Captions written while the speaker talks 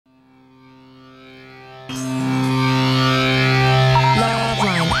LoveLine.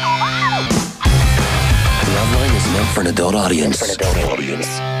 LoveLine is meant for an adult audience. LoveLine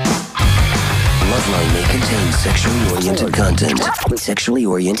may contain sexually oriented content. Listener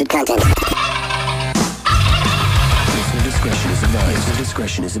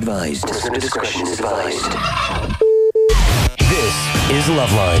discretion is advised. Listener discretion is advised. This is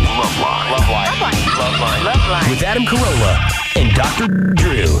LoveLine. LoveLine. With Adam Carolla and Dr.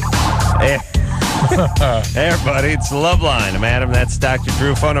 Drew. Hey, everybody, it's LoveLine. I'm Adam. That's Dr.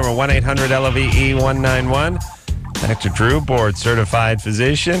 Drew. Phone number 1-800-LOVE-191. Dr. Drew, board certified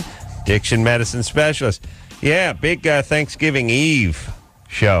physician, addiction medicine specialist. Yeah, big Thanksgiving Eve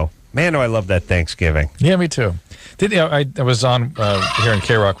show. Man, do I love that Thanksgiving. Yeah, me too. I was on here in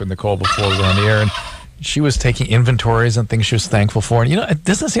KNRK with Nicole before we were on the air, and she was taking inventories and things she was thankful for. And, it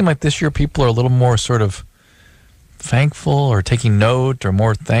doesn't seem like this year people are a little more sort of thankful or taking note or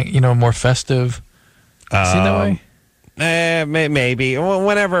more more festive. Seem that way? Maybe. Well,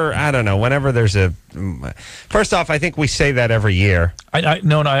 whenever there's a... First off, I think we say that every year.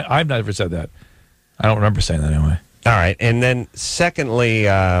 No, I've never said that. I don't remember saying that anyway. All right. And then secondly,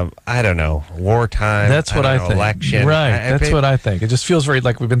 I don't know, wartime. That's what I think. Election. Right. That's what I think. It just feels very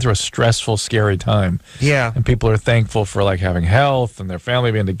like we've been through a stressful, scary time. Yeah. And people are thankful for like having health and their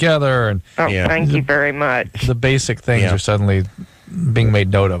family being together. And thank you very much. The basic things are suddenly being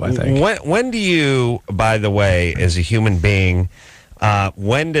made note of, I think. When do you, by the way, as a human being,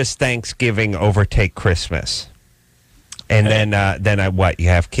 when does Thanksgiving overtake Christmas? And then what? You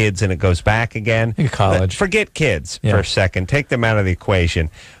have kids and it goes back again? College. Forget kids for a second. Take them out of the equation.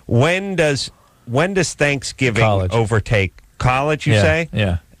 When does Thanksgiving overtake college, you say?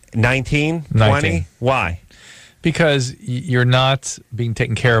 Yeah. 19? 20? Why? Because you're not being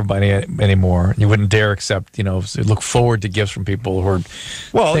taken care of by anymore. You wouldn't dare accept, look forward to gifts from people who are...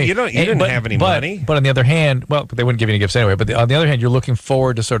 Well, you didn't have any money. But on the other hand, they wouldn't give you any gifts anyway. But on the other hand, you're looking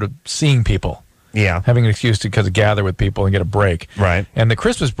forward to sort of seeing people. Yeah. Having an excuse to gather with people and get a break. Right. And the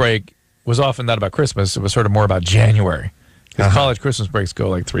Christmas break was often not about Christmas. It was sort of more about January. Because college Christmas breaks go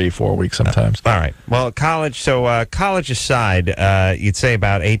like 3-4 weeks sometimes. All right. Well, college aside, you'd say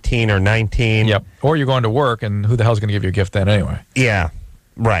about 18 or 19. Yep. Or you're going to work, and who the hell's going to give you a gift then anyway? Yeah.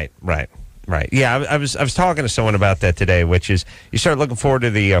 Right. Yeah, I was talking to someone about that today, which is you start looking forward to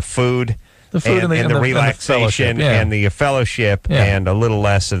the food. The food and the relaxation and the fellowship and a little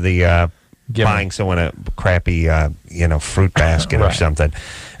less of the... buying someone a crappy, fruit basket or something.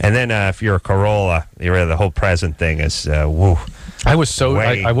 And then if you're a Corolla, the whole present thing is, woo. I was so,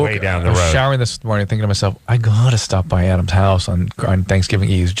 I woke way down the I was road. showering this morning thinking to myself, I got to stop by Adam's house on Thanksgiving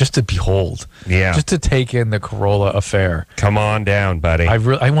Eve just to behold. Yeah. Just to take in the Corolla affair. Come on down, buddy. I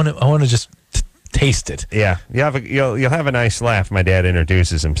want to just taste it. Yeah. You'll have a nice laugh. My dad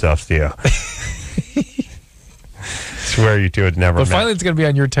introduces himself to you. Swear you two had never met. But finally it's going to be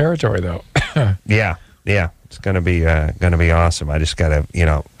on your territory, though. Yeah. It's going to be awesome. I just got to,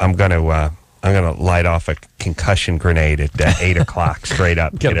 I'm going to light off a concussion grenade at 8 o'clock straight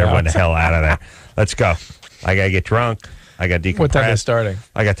up. Get everyone the hell out of there. Let's go. I got to get drunk. I got to decompress. What time is starting?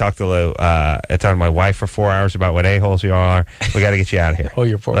 I got to talk to my wife for 4 hours about what a-holes you are. We got to get you out of here. Oh,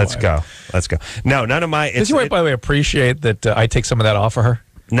 your poor Let's wife. Let's go. No, none of my... Does your wife, by the way, appreciate that I take some of that off of her?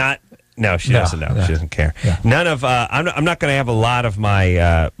 No, she doesn't know. No. She doesn't care. Yeah. None of. I'm not going to have a lot of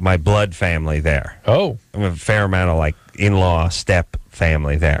my my blood family there. Oh, I have a fair amount of like in-law step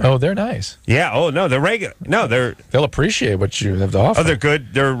family there. Oh, they're nice. Yeah. Oh no, they're regular. No, they'll appreciate what you have to offer. Oh, they're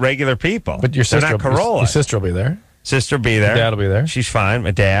good. They're regular people. But your sister, they're not Corolla. Your sister will be there. Sister will be there. Your dad will be there. She's fine.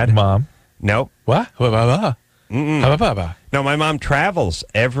 My dad. Mom. Nope. What? No, my mom travels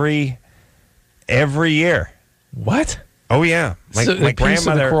every year. What? Oh yeah, my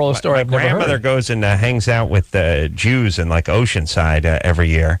grandmother goes and hangs out with Jews in like Oceanside every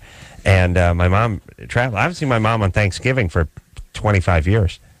year, and my mom travels. I haven't seen my mom on Thanksgiving for 25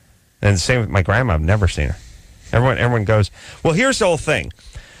 years, and the same with my grandma. I've never seen her. Everyone goes. Well, here's the whole thing.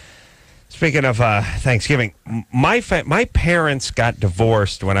 Speaking of Thanksgiving, my parents got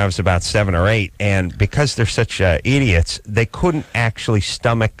divorced when I was about 7 or 8, and because they're such idiots, they couldn't actually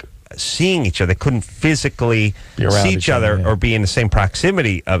stomach seeing each other. They couldn't physically see each other or be in the same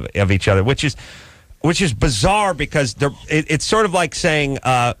proximity of each other, which is bizarre because it's sort of like saying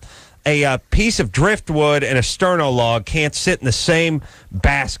a piece of driftwood and a sterno log can't sit in the same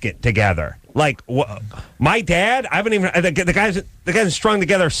basket together. Like my dad, I haven't even the guy's strung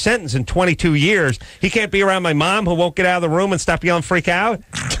together a sentence in 22 years. He can't be around my mom, who won't get out of the room and stop yelling, freak out.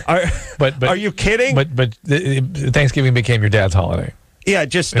 Are you kidding? But Thanksgiving became your dad's holiday. Yeah,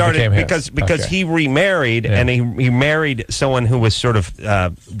 just started because he remarried and he married someone who was sort of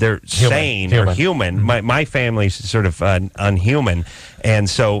they're sane or human. My family's sort of unhuman, and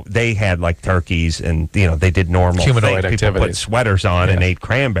so they had like turkeys and they did normal humanoid things. People put sweaters on and ate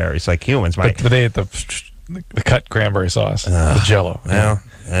cranberries like humans. But they ate the cut cranberry sauce, the Jello. Well,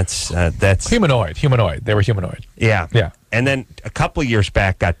 that's humanoid. They were humanoid. Yeah. And then a couple of years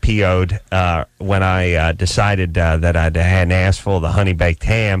back, got PO'd when I decided that I had an ass full of the honey-baked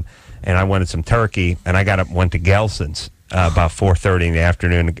ham, and I wanted some turkey, and I got up and went to Gelson's about 4:30 in the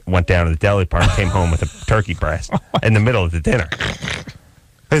afternoon, went down to the deli part, and came home with a turkey breast in the middle of the dinner.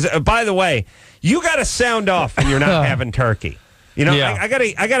 By the way, you got to sound off when you're not having turkey. You know, I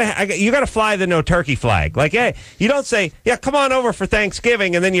gotta, you gotta fly the no turkey flag. Like, hey, you don't say, yeah, come on over for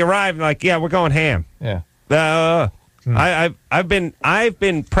Thanksgiving, and then you arrive and like, yeah, we're going ham. Yeah. I've been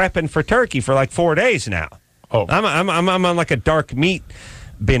prepping for turkey for like 4 days now. Oh, I'm on like a dark meat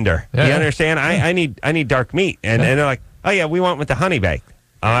bender. Yeah, you understand? I need dark meat, and they're like, oh yeah, we want with the honey baked.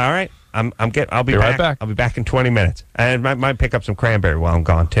 All right, I'll be right back. I'll be back in 20 minutes, and I might pick up some cranberry while I'm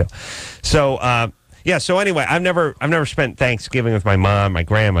gone too. So. Yeah. So anyway, I've never spent Thanksgiving with my mom, my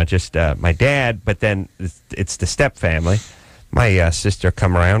grandma, just my dad. But then it's the step family. My sister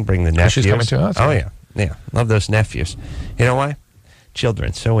come around, bring the nephews. She's coming to us. Oh yeah. Love those nephews. You know why?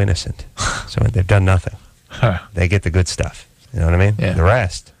 Children so innocent, so they've done nothing. They get the good stuff. You know what I mean? Yeah. The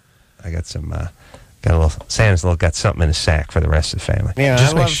rest, I got some. Got a little. Santa's got something in his sack for the rest of the family. Yeah,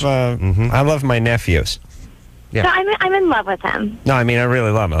 I love my nephews. Yeah. So I'm in love with him. No, I mean I really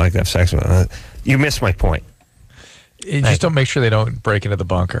love him. I like to have sex with him. You missed my point. You just don't make sure they don't break into the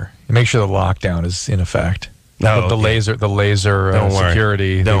bunker. You make sure the lockdown is in effect. No, the laser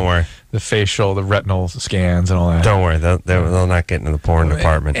security. Don't worry. The facial, the retinal scans, and all that. Don't worry. They'll not get into the porn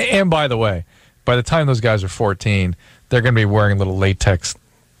department. And by the way, by the time those guys are 14, they're going to be wearing little latex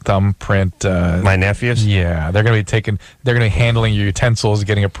thumbprint. My nephews? Yeah, they're going to be handling your utensils,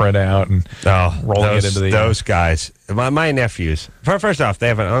 getting a print out, and rolling it into the. Those guys, my nephews. First off, they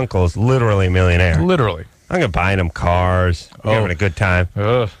have an uncle who's literally a millionaire. Literally, I'm going to buy them cars. We're having a good time.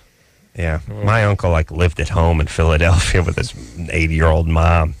 Yeah, my uncle lived at home in Philadelphia with his 80-year-old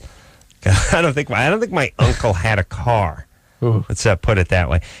mom. I don't think my uncle had a car. Ooh. Let's put it that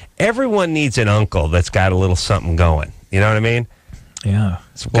way. Everyone needs an uncle that's got a little something going. You know what I mean? Yeah, a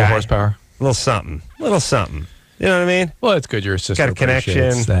little horsepower, a little something. You know what I mean? Well, it's good. Your sister got a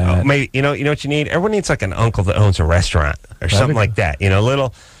connection. Maybe you know what you need. Everyone needs like an uncle that owns a restaurant or something like that. You know,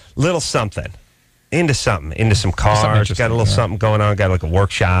 little something. Into some cars. Got a little something going on. Got like a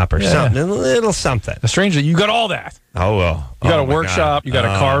workshop or something. A little something. Strangely, you got all that. Oh well. You got a workshop. God. You got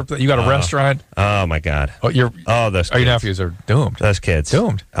a car. You got a restaurant. Oh my God. Those kids. Your nephews are doomed. Those kids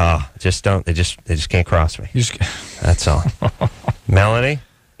doomed. Oh, just don't. They just can't cross me. That's all. Melanie.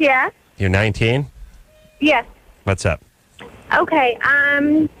 Yeah. You're 19. Yes. What's up? Okay.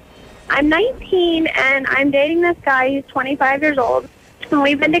 I'm 19 and I'm dating this guy who's 25 years old, and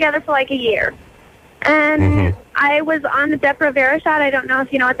we've been together for like a year. And I was on the Depo-Provera shot. I don't know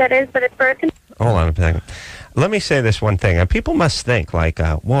if you know what that is, but it's birth control. Hold on a second. Let me say this one thing. People must think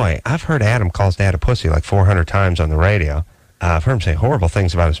boy, I've heard Adam calls Dad a pussy like 400 times on the radio. I've heard him say horrible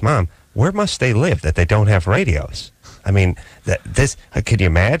things about his mom. Where must they live that they don't have radios? I mean, could you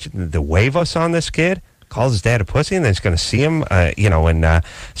imagine the huevos on this kid? Calls his dad a pussy, and then he's going to see him, in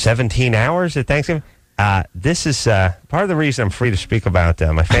 17 hours at Thanksgiving. This is part of the reason I'm free to speak about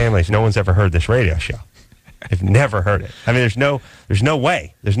my family. Is no one's ever heard this radio show. I've never heard it. I mean, there's no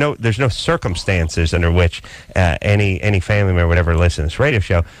way. There's no circumstances under which any family member would ever listen to this radio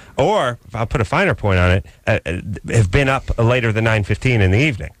show. Or, if I'll put a finer point on it, have been up later than 9:15 in the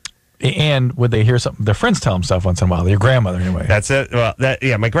evening. And would they hear something? Their friends tell them stuff once in a while. Your grandmother, anyway. That's it. Well,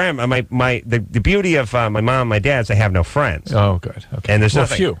 my grandma, the beauty of my mom, and my dad's, they have no friends. Oh, good. Okay. And there's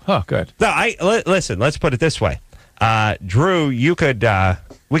nothing. Few. Oh, good. No, listen. Let's put it this way, Drew.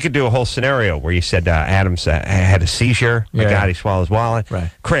 We could do a whole scenario where you said Adams had a seizure. My God, he swallowed his wallet. Right.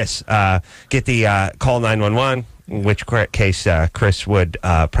 Chris, get the call 911. In which case, Chris would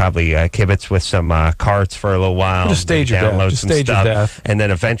probably kibitz with some carts for a little while. Just stage your death. Just stage your death. And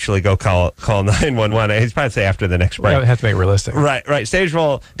then eventually go call 911. He'd probably say after the next break. Yeah, have to make it realistic. Right. Stage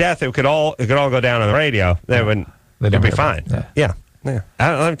roll death. It could all go down on the radio. It'd be fine. Yeah.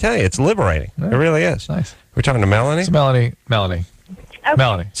 I'm telling you, it's liberating. Yeah. It really is. Nice. We're talking to Melanie. It's Melanie. Okay.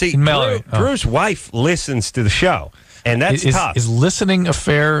 Melanie. See, Melanie. Drew's wife listens to the show. And that's tough. Is listening a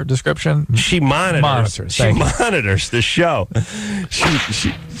fair description? She monitors. She monitors the show.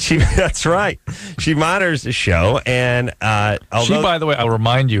 She. That's right. She monitors the show, and although she, by the way, I'll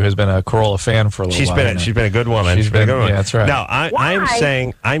remind you, has been a Corolla fan for a little while. She's been a good woman. She's been a good woman. Yeah, that's right. No,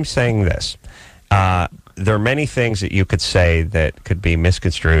 I'm saying this. There are many things that you could say that could be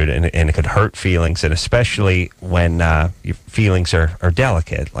misconstrued and it could hurt feelings, and especially when your feelings are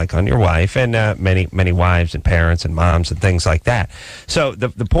delicate, like on your wife and many wives and parents and moms and things like that. So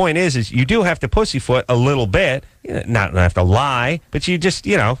the point is you do have to pussyfoot a little bit. Not have to lie, but you just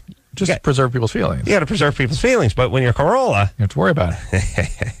preserve people's feelings. You got to preserve people's feelings, but when you're Corolla, you have to worry about it.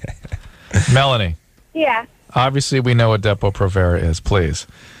 Melanie. Yeah. Obviously, we know what Depo-Provera is. Please.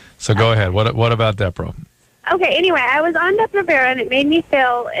 So go ahead. What about Depro? Okay. Anyway, I was on Depo-Provera and it made me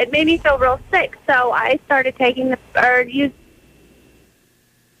feel real sick. So I started taking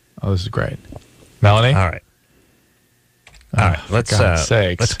Oh, this is great, Melanie. All right.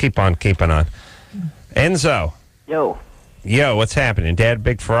 Let's keep on keeping on. Enzo. Yo, what's happening? Dad,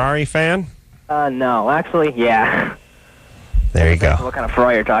 big Ferrari fan? No, actually, yeah. There you go. What kind of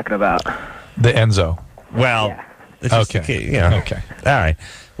Ferrari you're talking about? The Enzo. Well, yeah. Okay. Okay. All right.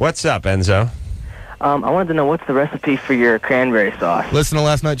 What's up, Enzo? I wanted to know what's the recipe for your cranberry sauce. Listen to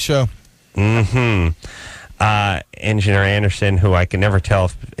last night's show. Engineer Anderson, who I can never tell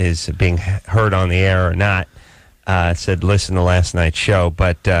if is being heard on the air or not, said listen to last night's show,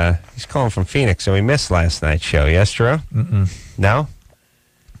 but he's calling from Phoenix, so he missed last night's show. Yes, Drew? No?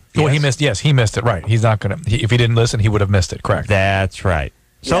 Well, he missed it, right. He's not going to, if he didn't listen, he would have missed it, correct? That's right.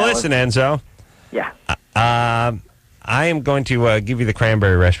 So listen, Enzo. Yeah. I am going to give you the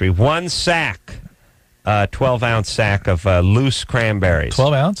cranberry recipe. 1 sack, 12-ounce sack of loose cranberries.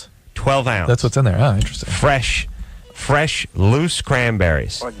 12 ounce? 12 ounce. That's what's in there. Oh, interesting. Fresh, loose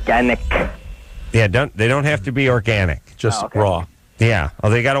cranberries. Organic. Yeah, they don't have to be organic. Just raw. Yeah. Oh,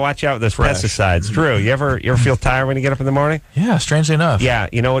 they got to watch out with those pesticides. Drew, you ever feel tired when you get up in the morning? Yeah, strangely enough. Yeah.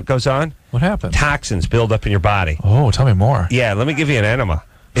 You know what goes on? What happened? Toxins build up in your body. Oh, tell me more. Yeah, let me give you an enema.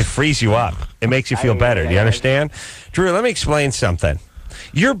 It frees you up. It makes you feel better. Do you understand? Drew, let me explain something.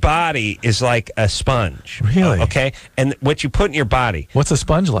 Your body is like a sponge. Really? Okay? And what you put in your body. What's a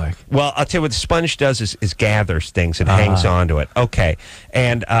sponge like? Well, I'll tell you what the sponge does is gathers things and hangs onto it. Okay.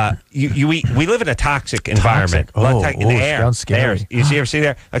 And we live in a toxic environment. Toxic. In the air. Sounds scary. You see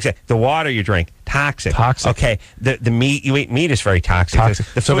there? Okay. The water you drink, toxic. Toxic. Okay. The meat you eat, meat is very toxic.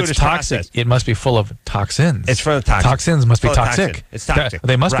 The so food if it's is toxic, processed. it must be full of toxins. It's full of toxins. Toxins must be toxic. It's toxic.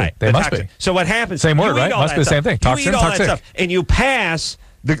 They must right. be. They must toxic. be. So what happens? Same word, right? Must be the same thing. Toxin, you eat all toxic. that stuff, and you pass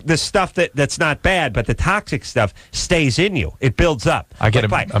the stuff that's not bad, but the toxic stuff stays in you. It builds up. I get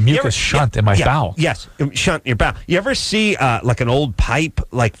a mucus shunt in my bowel. Yes, shunt in your bowel. You ever see like an old pipe,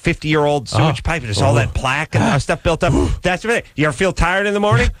 like 50-year-old sewage pipe, and there's all that plaque and stuff built up? That's it. You ever feel tired in the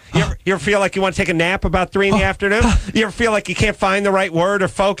morning? You ever feel like you want to take a nap about 3 in the afternoon? You ever feel like you can't find the right word or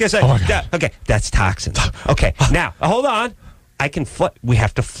focus? Okay, that's toxins. Okay, now, hold on. We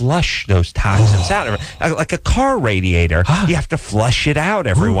have to flush those toxins out. Like a car radiator, you have to flush it out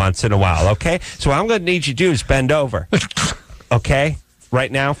every once in a while, okay? So what I'm going to need you to do is bend over, okay?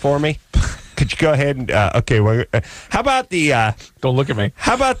 Right now for me. Could you go ahead and, okay, well, how about the... Don't look at me.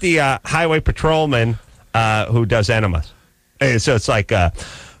 How about the highway patrolman who does enemas? So it's like...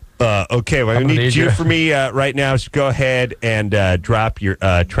 okay, what I need you for me right now is go ahead and drop your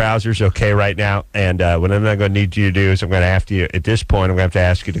trousers, okay, right now. And what I'm going to need you to do is I'm going to have to, at this point, I'm going to have to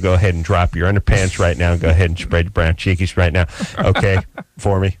ask you to go ahead and drop your underpants right now and go ahead and spread your brown cheekies right now, okay,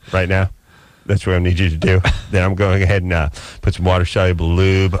 for me right now. That's what I need you to do. Then I'm going ahead and put some water-soluble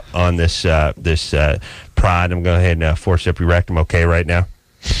lube on this prod. I'm going ahead and force up your rectum, okay, right now.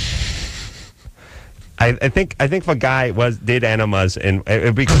 I think if a guy did enemas and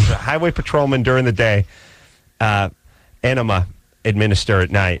because a highway patrolman during the day, enema administer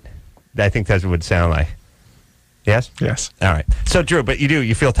at night. I think that's what it would sound like. Yes. Yes. All right. So Drew, but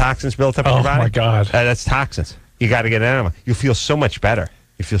you feel toxins built up in your body? Oh my God. That's toxins. You got to get an enema. You feel so much better.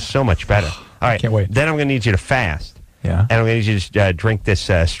 All right. Can't wait. Then I'm going to need you to fast. Yeah. And I'm going to need you to drink this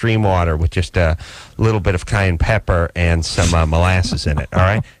stream water with just a little bit of cayenne pepper and some molasses in it. All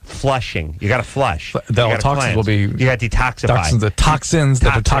right? Flushing. You got to flush. The toxins will be... You got to detoxify. The toxins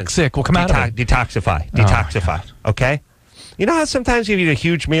that are toxic will come out of it. Detoxify. Okay? You know how sometimes you eat a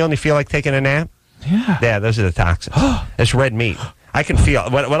huge meal and you feel like taking a nap? Yeah. Yeah, those are the toxins. It's red meat. I can feel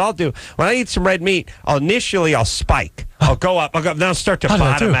what I'll do when I eat some red meat. I'll spike. I'll go up. Then I'll start to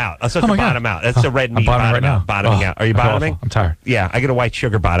bottom out. I'll start to bottom out. That's the red meat. I'm bottoming out. Are you bottoming? I'm tired. Yeah, I get a white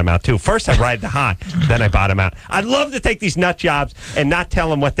sugar bottom out too. First I ride the high, then I bottom out. I'd love to take these nut jobs and not tell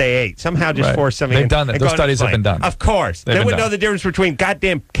them what they ate. Somehow just force something. They've done that. Those studies have been done. Of course. They would know the difference between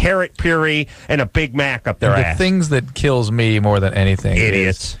goddamn carrot puree and a Big Mac up their ass. The things that kills me more than anything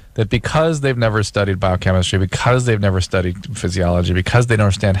idiots. That because they've never studied biochemistry, because they've never studied physiology, because they don't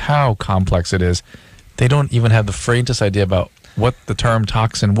understand how complex it is, they don't even have the faintest idea about what the term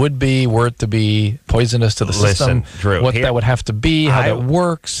toxin would be, were it to be poisonous to the system, Drew, what that would have to be, how that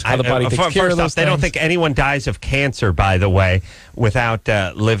works, how the body takes care of those things. They don't think anyone dies of cancer, by the way, without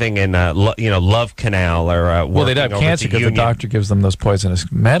living in Love Canal or well, they die of cancer because the doctor gives them those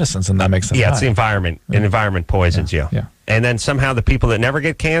poisonous medicines, and that makes them die. It's the environment. An environment poisons you. Yeah. And then somehow the people that never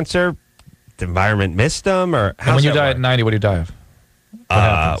get cancer, the environment missed them, or and when you die at 90, what do you die of?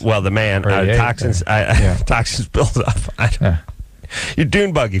 Well, the man toxins toxins build up. Your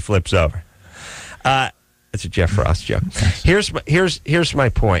dune buggy flips over. That's a Jeff Frost joke. Here's my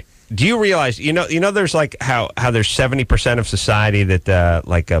point. Do you realize there's like how there's 70% of society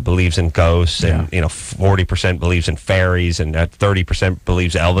that believes in ghosts, and 40% believes in fairies, and 30%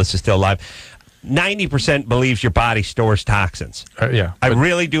 believes Elvis is still alive. 90% believes your body stores toxins. I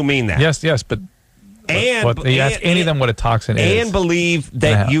really do mean that. Yes, but ask any of them what a toxin is. And believe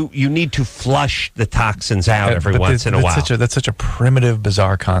that you need to flush the toxins out every once in a while. That's such a primitive,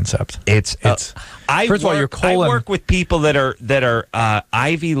 bizarre concept. First of all, your colon. I work with people that are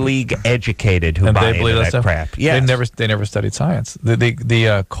Ivy League educated who buy into that stuff? Crap. Yes. They never studied science.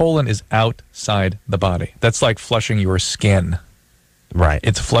 The colon is outside the body. That's like flushing your skin. Right.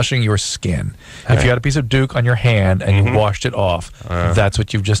 It's flushing your skin. If you had a piece of Duke on your hand and you washed it off, that's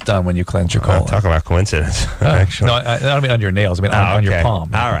what you've just done when you cleanse your colon. Talk about coincidence. Actually. No, I don't mean on your nails. I mean on your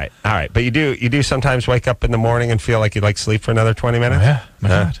palm. All right. But you do sometimes wake up in the morning and feel like you'd like sleep for another 20 minutes? Oh, yeah. My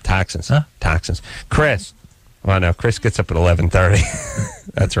God. Toxins. Toxins. Chris. Well, no, Chris gets up at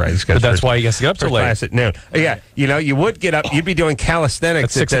 11:30. That's right. But that's why he gets to get up so late. Class at noon. Yeah, you would get up. You'd be doing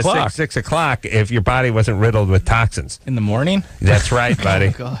calisthenics at 6 o'clock. 6 o'clock if your body wasn't riddled with toxins. In the morning? That's right, buddy.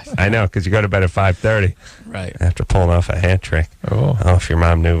 Oh, God. I know, because you go to bed at 5:30. Right. After pulling off a hat trick. Oh, if your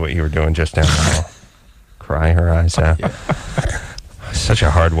mom knew what you were doing just now, she'll cry her eyes out. Yeah. Such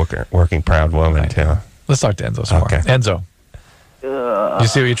a hard-working, proud woman, too. Let's talk to Enzo some more. Enzo. You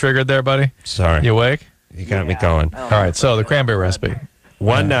see what you triggered there, buddy? Sorry. You awake? You got me going. All right, so the cranberry recipe. You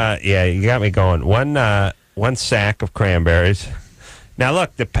got me going. One sack of cranberries. Now,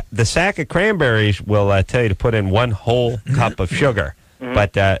 look, the sack of cranberries will tell you to put in 1 whole cup of sugar,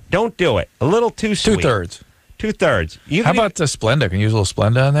 but don't do it. A little too sweet. 2/3. 2/3. How about the Splenda? Can you use a little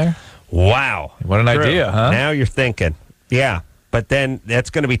Splenda in there? Wow. What an idea, huh? Now you're thinking. Yeah, but then that's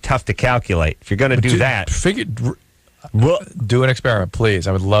going to be tough to calculate. If you're going to do that. Do an experiment, please.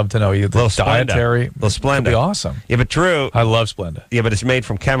 I would love to know. Little dietary. Little Splenda. Would be awesome. Yeah, but Drew. I love Splenda. Yeah, but it's made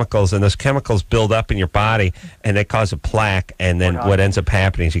from chemicals, and those chemicals build up in your body, and they cause a plaque, and then what ends up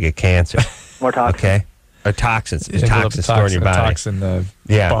happening is you get cancer. More toxins. Okay? Or toxins. It's toxins stored in your body. Toxin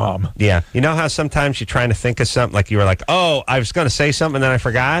bomb. Yeah. You know how sometimes you're trying to think of something, like you were like, oh, I was going to say something, and then I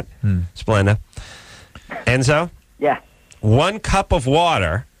forgot? Splenda. Enzo? Yeah. 1 cup of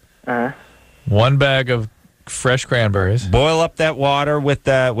water. 1 bag of fresh cranberries. Boil up that water with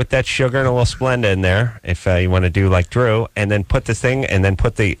that sugar and a little Splenda in there, if you want to do like Drew, and then put the thing, and then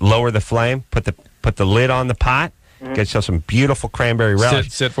lower the flame, put the lid on the pot, get yourself some beautiful cranberry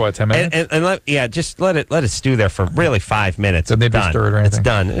relish. Sit for what, 10 minutes? And just let it stew there for really 5 minutes. Doesn't need to be stirred or anything? It's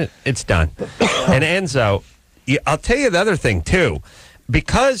done. It's done. And Enzo, I'll tell you the other thing too.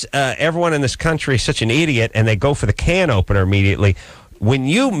 Because everyone in this country is such an idiot, and they go for the can opener immediately. When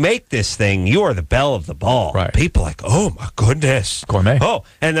you make this thing, you are the belle of the ball. Right. People are like, oh my goodness, gourmet. Oh,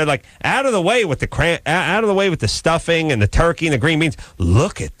 and they're like, out of the way with the stuffing and the turkey and the green beans.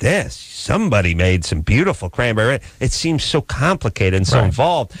 Look at this. Somebody made some beautiful cranberry. It seems so complicated and so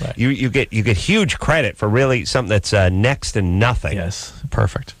involved. Right. You get huge credit for really something that's next to nothing. Yes,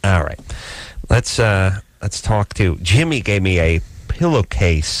 perfect. All right, let's talk to Jimmy. Gave me a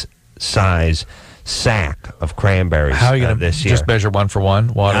pillowcase size sack of cranberries. How are you going to this year? Just measure 1 for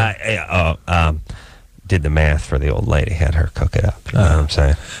 1 water? Did the math for the old lady, had her cook it up. You know what I'm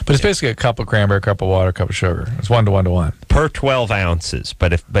saying? But it's basically a cup of cranberry, a cup of water, a cup of sugar. It's 1 to 1 to 1 per 12 ounces.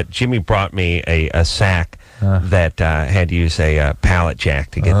 But Jimmy brought me a sack that had to use a pallet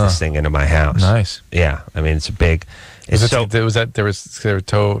jack to get this thing into my house. Nice. Yeah, I mean it's a big. They were so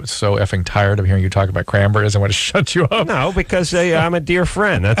effing tired of hearing you talk about cranberries and want to shut you up? No, because I'm a dear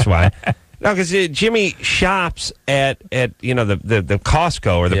friend. That's why. No, because Jimmy shops at the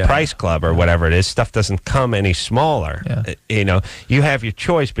Costco or the Price Club or whatever it is. Stuff doesn't come any smaller. Yeah. You have your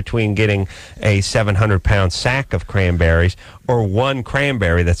choice between getting a 700-pound sack of cranberries or one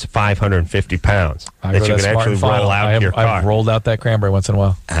cranberry that's 550 pounds that you can actually roll out to your car. I've rolled out that cranberry once in a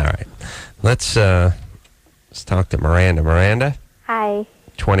while. All right. Let's talk to Miranda. Miranda? Hi.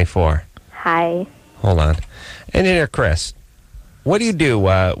 24. Hi. Hold on. Engineer Chris, what do you do?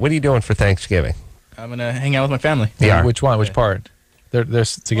 What are you doing for Thanksgiving? I'm going to hang out with my family. Yeah. Which one? Which part? They're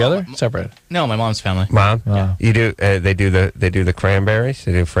together? Separate? No, my mom's family. Mom? Yeah. You do? They do the cranberries?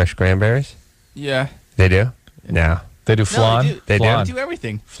 They do fresh cranberries? Yeah. They do? No. They do flan? No, They They do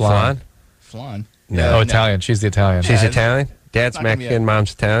everything. Flan? Flan. No. Oh, Italian. She's the Italian. She's Italian? Dad's not gonna be Mexican,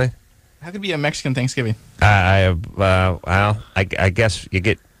 mom's Italian? How could it be a Mexican Thanksgiving? I guess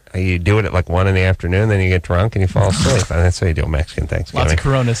you do it at like 1 in the afternoon, then you get drunk and you fall asleep. And that's how you do a Mexican Thanksgiving. Lots of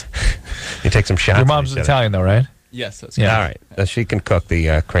Coronas. You take some shots. Your mom's Italian, though, right? Yes. That's Yeah. All right. She can cook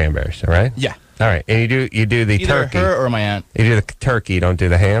the cranberries, all right? Yeah. All right. And you do the Either turkey. her or my aunt. You do the turkey, you don't do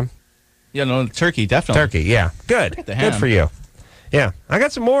the ham? Yeah, no, turkey, definitely. Turkey, yeah. Good. Forget the Good ham. for you. Yeah. I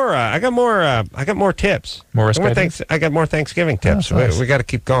got some more I got more tips. More risk I got more Thanksgiving tips. nice. We got to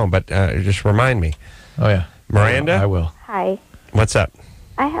keep going, but just remind me. Oh, yeah. Miranda? I will. Hi. What's up?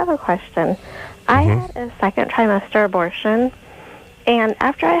 I have a question. I had a second trimester abortion, and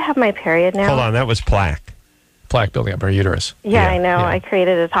after I have my period now... Hold on, that was plaque. Plaque building up her uterus. Yeah, Yeah, I know. yeah. I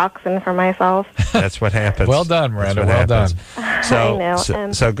created a toxin for myself. That's what happens. Well done, Miranda. That's what Well happens. done. I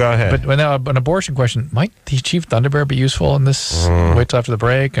know. So go ahead. But now, an abortion question. Might the Chief Thunderbear be useful in this? Wait till after the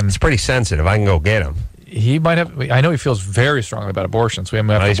break. And it's pretty sensitive. I can go get him. he might have. I know he feels very strongly about abortion, so we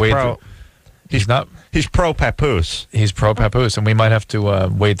might have to wade through. He's pro papoose. He's pro papoose, and we might have to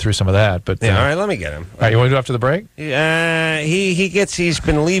wade through some of that. But Yeah, all right, let me get him. All right, you want to do after the break? He's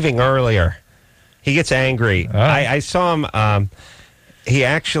been leaving earlier. He gets angry. Oh. I saw him. He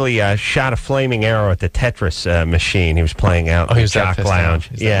actually shot a flaming arrow at the Tetris machine. He was playing out in he the was that Jock pissed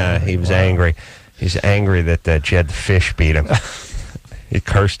Lounge. off. Yeah, he was angry. He's angry that Jed the Fish beat him. He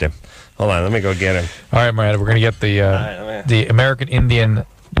cursed him. Hold on, let me go get him. All right, Miranda, we're going to get the American Indian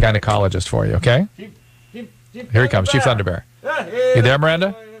gynecologist for you, okay? Here he comes, Chief Thunderbear. You there,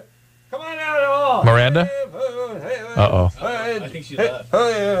 Miranda? Come on out, Miranda? Uh-oh. I think she left.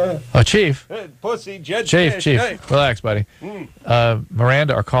 Oh, Chief. Pussy, Jed Chief, Fish. Chief. Hey. Relax, buddy.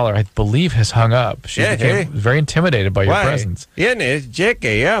 Miranda, our caller, I believe has hung up. She Yeah, became hey. very intimidated by your Why? presence. Yeah, it's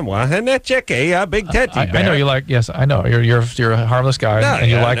Jackie. Big teddy bear. I know you like, yes, I know. You're a harmless guy, No,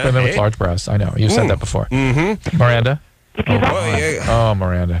 and you yeah, like no, women hey. with large breasts. I know. You've said that before. Mm-hmm. Miranda? Yeah. Oh,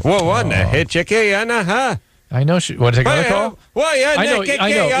 Miranda. Well, what the hit, Jackie? Huh? I know she. Want to take another call? Well, yeah, I know.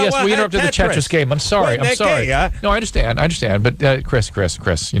 Yes, we interrupted the Tetris game. I'm sorry. I'm sorry. No, I understand. But Chris,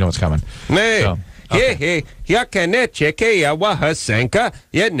 you know what's coming. Nee. So, okay. Hey, ya can Jackie wa hasenka.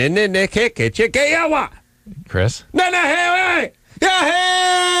 Ya ne keke Jackie wa. Chris? No, hey.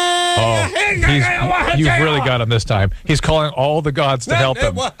 Oh, you've really got him this time. He's calling all the gods to help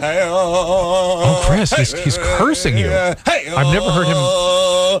him. Oh, Chris, he's cursing you. I've never heard him.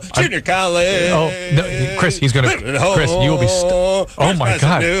 Junior college. Oh, no, Chris, he's going to. Chris, you will be. Oh, my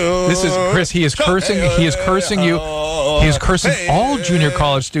God. This is Chris. He is cursing. He is cursing you. He is cursing all junior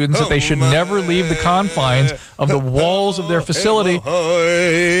college students that they should never leave the confines of the walls of their facility.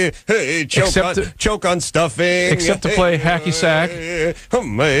 Choke on stuffing. Except to play hacky sack. Oh,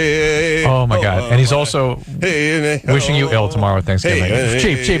 my God. And he's also wishing you ill tomorrow at Thanksgiving.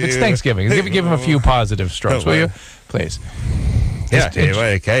 Chief, it's Thanksgiving. Give him a few positive strokes, will you? Please. Yeah,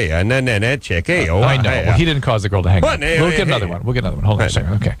 okay. I know. Well, he didn't cause the girl to hang up. We'll get another one. Hold on a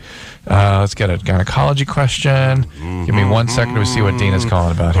second. Okay. Let's get a gynecology question. Give me 1 second to see what Dina's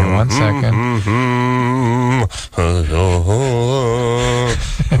calling about here. 1 second.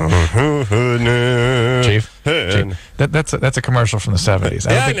 Chief, that's a commercial from the 70s.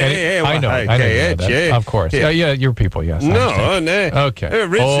 I know. Of course. Yeah, your people, yes. Okay.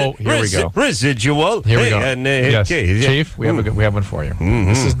 Oh, here we go. Residual. Here we go. Yes. Chief, we have one for you.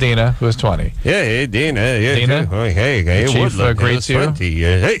 This is Dina, who is 20. Yeah, Dina. Dina? Hey, Chief greets you.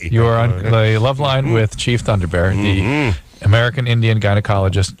 You are on the Love Line with Chief Thunderbear, the American Indian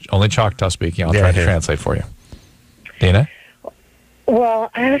gynecologist, only Choctaw speaking. I'll try to translate for you. Dina? Well,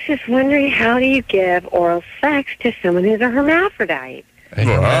 I was just wondering, how do you give oral sex to someone who's a hermaphrodite? A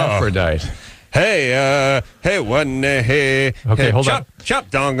hermaphrodite. Hey, Okay, hold on. Chop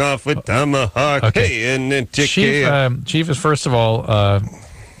dong off with tomahawk. Okay. Hey, and then Chief is, first of all,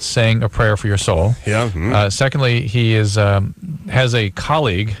 saying a prayer for your soul. Yeah. Secondly, he is has a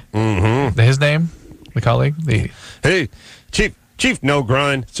colleague. His name? The colleague? Hey, Chief Chief No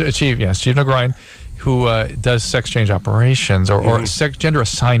Grind. Chief No Grind, who does sex change operations or gender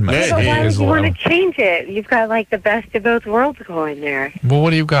assignments. But why would you want to change it? You've got like the best of both worlds going there. Well,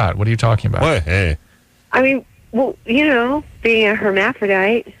 what do you got? What are you talking about? What? Hey. I mean, well, you know, being a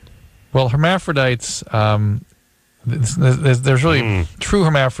hermaphrodite. Well, hermaphrodites, there's really true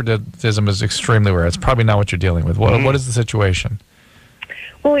hermaphroditism is extremely rare. It's probably not what you're dealing with. What is the situation?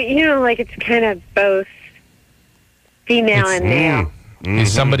 Well, you know, like it's kind of both female and male.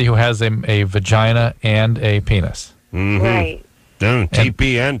 He's somebody who has a vagina and a penis. Right.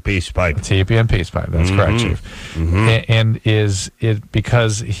 TP and peace pipe. TP and peace pipe. That's correct, Chief. And is it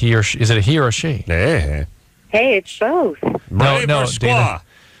because he or she? Is it a he or a she? Yeah. Hey, it's both. Brave or squaw?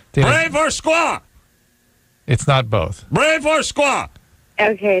 Dina, Brave or squaw? It's not both. Brave or squaw?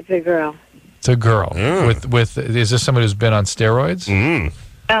 Okay, it's a girl. It's a girl. With is this somebody who's been on steroids?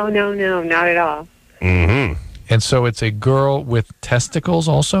 Oh, no, not at all. And so it's a girl with testicles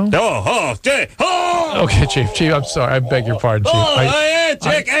also? Okay, Chief, I'm sorry. I beg your pardon, Chief.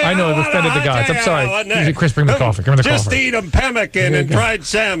 I know I've offended the guys. I'm sorry. Chris, bring the coffee. Just eat a pemmican and fried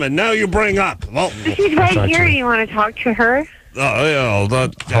salmon. Now you bring up. She's right here. You want to talk to her? Hold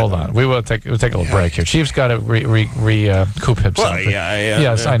on. We'll take a little break here. Chief's got to recoup himself. Well,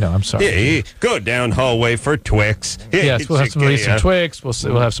 yes, I know. I'm sorry. Yeah, go down hallway for Twix. Yes, we'll have some Twix.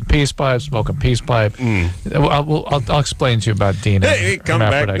 We'll have some peace pipe. Smoke a peace pipe. I'll explain to you about Dina. Hey, come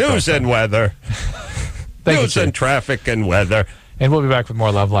back. News and weather. News and traffic and weather. And we'll be back with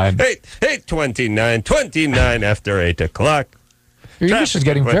more LoveLine. 8:29 after 8 o'clock. Your English is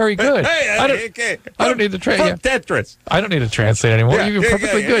getting very good. I don't need to translate. Tetris. I don't need to translate anymore. You're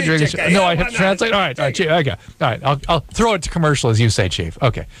perfectly good. No, I have to translate. All right, Chief. Okay. All right. I'll throw it to commercial as you say, Chief.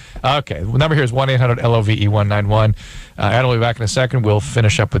 Okay. The number here is 1-800-LOVE-191. Adam will be back in a second. We'll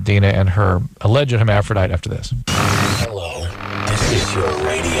finish up with Dina and her alleged hermaphrodite after this. Hello, this is your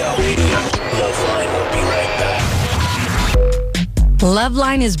radio. LoveLine will be right back.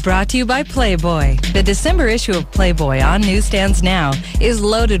 LoveLine is brought to you by Playboy. The December issue of Playboy on newsstands now is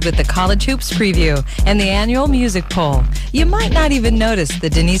loaded with the College Hoops preview and the annual music poll. You might not even notice the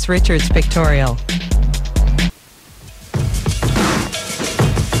Denise Richards pictorial.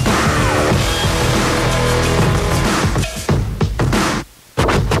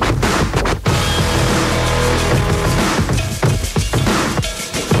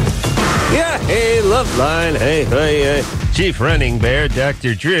 Yeah, hey, LoveLine. Hey. Chief Running Bear,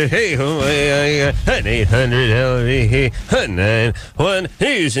 Dr. Drew, hey, 800-LV-991,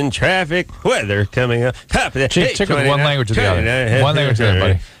 news and traffic, weather coming up, top of that. Chief, take it one language to the other. One language to the other,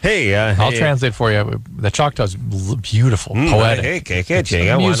 buddy. Hey, I'll translate for you. The Choctaw's beautiful, poetic.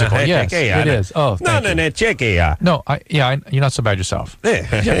 Musical, yes, it is. Oh, thank you. No, you're not so bad yourself.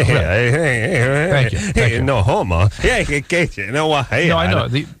 Thank you. No homo. No, I know.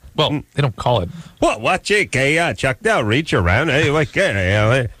 Well, they don't call it. What Choctaw reach around? Hey, what can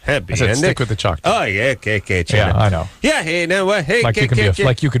happy? I said stick with the Choctaw. Oh yeah, yeah, I know. Yeah, hey, now what? Hey, like you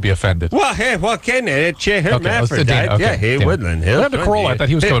could be offended. Well, hey, what can it? Hermaphrodite. Okay, yeah, hey, Woodland Hill. I have the Corolla. I thought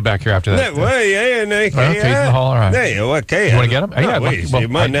he was coming back here after that. Well, yeah, he's in the hall. All right. Hey, okay. You want to get him? Yeah. You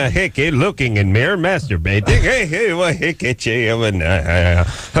might not looking in mirror masturbating. Hey, what? Hey, get you.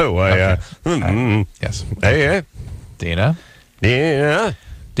 Yes. Hey, Dina. Yeah.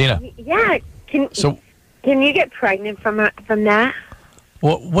 Can you get pregnant from that?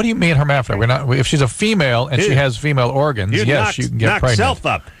 Well, what do you mean hermaphrodite? If she's a female and she has female organs, yes, you can get pregnant. Knock self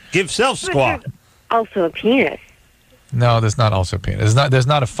up. Give self squat. Also a penis. No, there's not also a penis. There's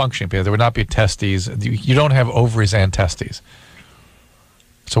not a functioning penis. There would not be testes. You don't have ovaries and testes.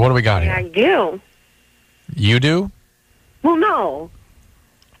 So what do we got here? I do. You do? Well, no.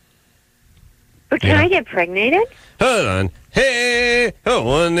 But can I get pregnated? Hold on. Hey,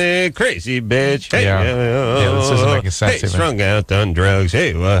 one crazy bitch. Hey, this isn't making sense. Hey, strung out on drugs.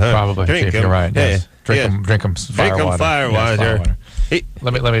 Hey, probably. Drink you're right. Yes. Drink them fire water. Water.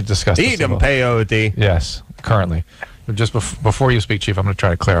 Let me discuss this. Eat them peyote. Yes, currently. Just before you speak, Chief, I'm going to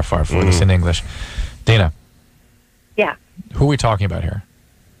try to clarify for this in English. Dina. Yeah. Who are we talking about here?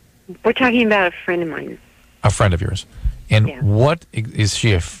 We're talking about a friend of mine. A friend of yours. And what is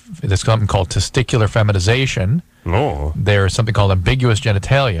she? There's something called testicular feminization. Oh. There's something called ambiguous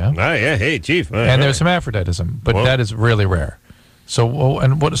genitalia. Oh, yeah. Hey, Chief. And there's hermaphroditism, but that is really rare. So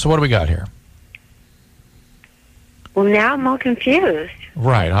what do we got here? Well, now I'm all confused.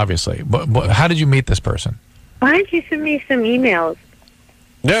 Right, obviously. But how did you meet this person? Why don't you send me some emails?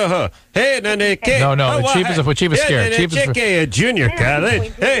 No, hey, no. Chief is scared. Chief is a junior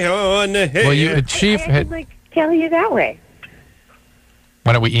college. Hey, well, Chief I could tell you that way.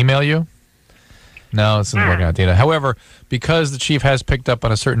 Why don't we email you? No, it's not working out, Dina. However, because the chief has picked up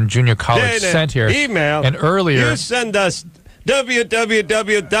on a certain junior college sent here. Email. And earlier. You send us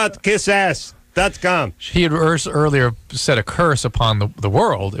www.kissass.com. He had earlier said a curse upon the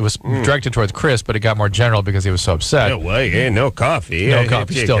world. It was directed towards Chris, but it got more general because he was so upset. No way, no coffee. No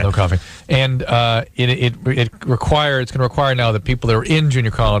coffee, still no coffee. And it's going to require now that people that are in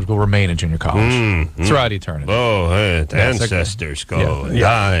junior college will remain in junior college throughout eternity. Oh, ancestors go and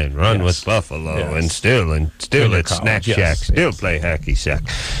die and run with buffalo and still at Snack Shack, still play hacky sack.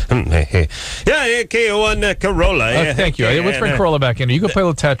 KO1 Corolla. Thank you. Let's bring Corolla back in. You can play a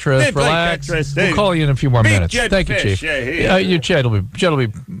little Tetris, relax. We'll call you in a few more minutes. Thank you, Chief. Your Jed will be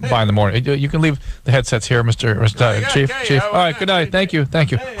by in the morning. You can leave the headsets here, Mr. Chief. All right, good night. Thank you.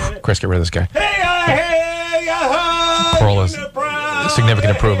 Chris, get rid of this guy. Corolla's a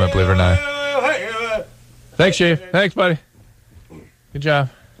significant improvement, believe it or not. Thanks, Chief. Thanks, buddy. Good job.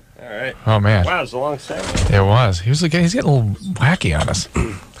 All right. Oh, man. Wow, it was a long segment. It was. He's getting a little wacky on us.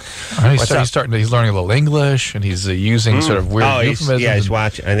 He's learning a little English, and he's using sort of weird euphemisms. He's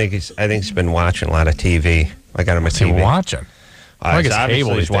watching. I think he's been watching a lot of TV. I got him a TV.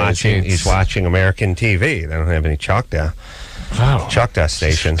 He's watching. He's watching American TV. They don't have any Choctaw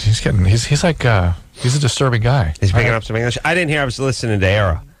stations. He's like he's a disturbing guy. He's picking up some English. I didn't hear. I was listening to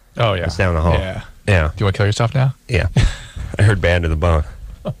Era. Oh yeah, it's down the hall. Yeah. Do you want to kill yourself now? Yeah. I heard Band to the Bone.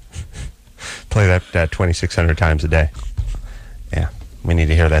 Play that 2,600 times a day. Yeah. We need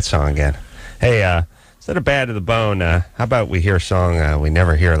to hear that song again. Hey, instead of Bad to the Bone, how about we hear a song we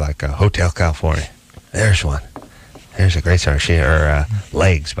never hear, like Hotel California? There's one. There's a great song.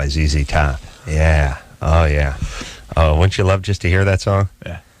 Legs by ZZ Top. Yeah. Oh, yeah. Oh, wouldn't you love just to hear that song?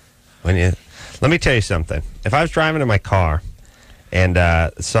 Yeah. Let me tell you something. If I was driving in my car and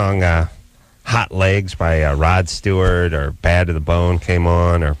the song Hot Legs by Rod Stewart or Bad to the Bone came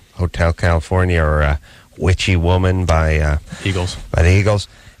on, or Hotel California, or Witchy Woman by Eagles. By the Eagles.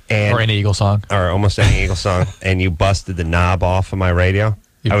 Or any Eagle song. Or almost any Eagle song. And you busted the knob off of my radio.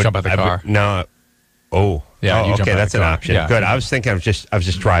 You'd jump out the car. No. Oh. Yeah, okay, that's an option. Yeah. Good. I was thinking I was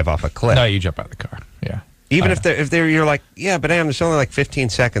just drive off a cliff. No, you jump out of the car. Yeah. Even if you're like, yeah, but there's only like 15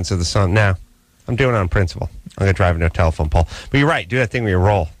 seconds of the song. No. I'm doing it on principle. I'm going to drive into a telephone pole. But you're right. Do that thing where you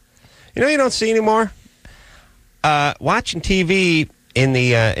roll. You know you don't see anymore? Watching TV in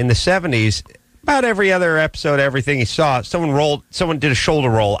the 70s, about every other episode, everything you saw, someone did a shoulder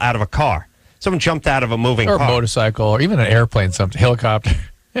roll out of a car. Someone jumped out of a moving car. Or a motorcycle, or even an airplane, something, helicopter.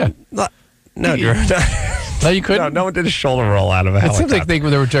 Yeah. No, you're not. No, you couldn't? No one did a shoulder roll out of a helicopter. It seems like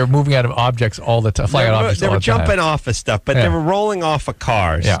they were moving out of objects all the time, flying out of objects all the time. They were jumping off of stuff, but they were rolling off of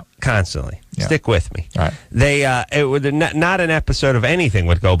cars constantly. Yeah. Stick with me. All right. It would not an episode of anything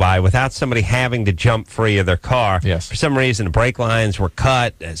would go by without somebody having to jump free of their car. Yes. For some reason, the brake lines were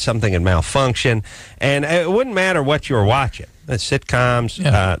cut, something had malfunctioned, and it wouldn't matter what you were watching. The sitcoms,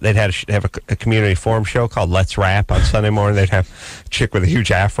 they'd have a community forum show called Let's Rap on Sunday morning. They'd have a chick with a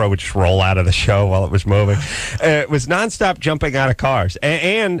huge afro would just roll out of the show while it was moving. It was nonstop jumping out of cars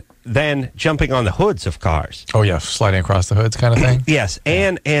and then jumping on the hoods of cars. Oh yeah, sliding across the hoods kind of thing. Yes,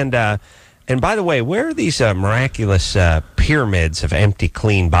 and by the way, where are these miraculous pyramids of empty,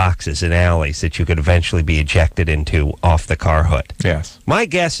 clean boxes and alleys that you could eventually be ejected into off the car hood? Yes. My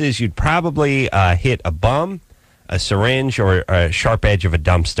guess is you'd probably hit a bum, a syringe, or a sharp edge of a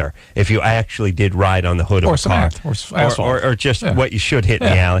dumpster if you actually did ride on the hood of a car. Or just what you should hit in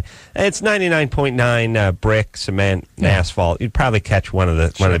the alley. It's 99.9 brick, cement, and asphalt. You'd probably catch one of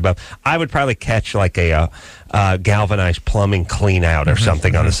the above. I would probably catch like a galvanized plumbing clean out or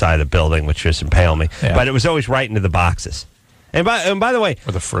something on the side of the building, which just impale me. Yeah. But it was always right into the boxes. And by the way,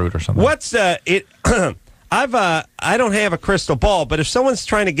 or the fruit or something. What's it? I don't have a crystal ball, but if someone's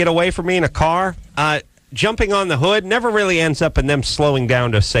trying to get away from me in a car, jumping on the hood never really ends up in them slowing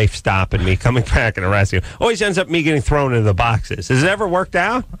down to a safe stop and me coming back and arresting you. Always ends up me getting thrown into the boxes. Has it ever worked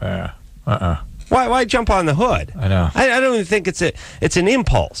out? Yeah. Why jump on the hood? I know. I don't even think it's an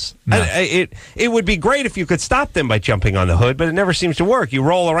impulse. No. It would be great if you could stop them by jumping on the hood, but it never seems to work. You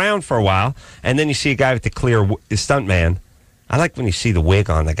roll around for a while, and then you see a guy with the clear stuntman. I like when you see the wig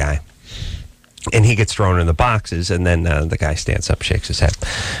on the guy. And he gets thrown in the boxes, and then the guy stands up, shakes his head.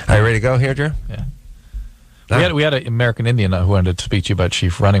 Are you ready to go here, Drew? Yeah. We had an American Indian who wanted to speak to you about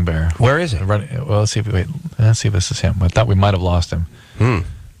Chief Running Bear. Where is he? Well, let's see if this is him. I thought we might have lost him.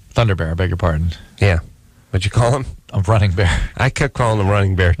 Thunder Bear, I beg your pardon. Yeah. What'd you call him? A Running Bear. I kept calling him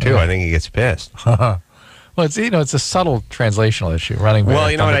Running Bear, too. I think he gets pissed. Well, it's a subtle translational issue, Running Bear. Well,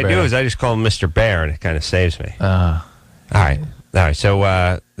 you know what I do is I just call him Mr. Bear, and it kind of saves me. All right. So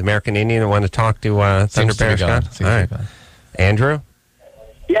the American Indian want to talk to Thunder Bear's gone? All right. Andrew?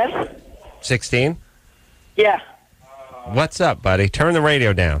 Yes? 16? Yeah. What's up, buddy? Turn the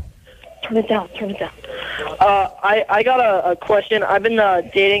radio down. Turn it down. I got a question. I've been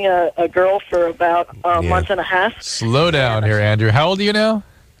dating a girl for about a month and a half. Slow down here, Andrew. How old are you now?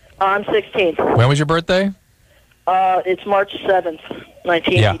 I'm 16. When was your birthday? It's March 7th,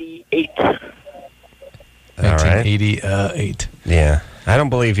 1988. All right. 1988. Yeah. I don't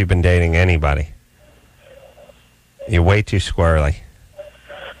believe you've been dating anybody. You're way too squirrely.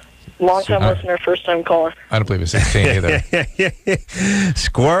 Long-time listener, first-time caller. I don't believe it's 16 either.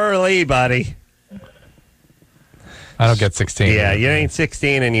 Squirrely, buddy. I don't get 16. Yeah, you ain't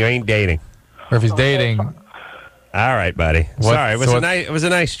 16 and you ain't dating. Or if he's dating. All right, buddy. Sorry, it was a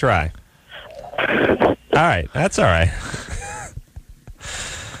nice try. All right, that's all right.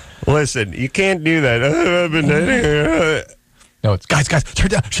 Listen, you can't do that. I've been dating. No, it's guys, turn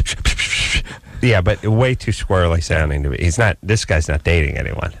down. Yeah, but way too squirrely sounding to me. This guy's not dating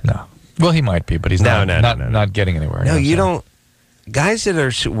anyone. No. Well, he might be, but he's not getting anywhere. No, you don't. Guys that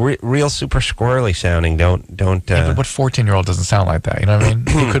are real super squirrely sounding don't. Yeah, but what 14-year-old doesn't sound like that? You know what I mean?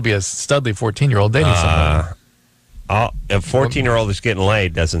 He could be a studly 14-year-old dating someone. A 14-year-old who's getting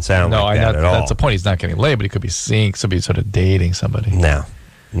laid doesn't sound like that at all. That's the point. He's not getting laid, but he could be seeing somebody sort of dating somebody. No.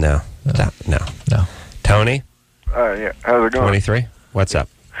 Tony? Yeah. How's it going? 23? What's up?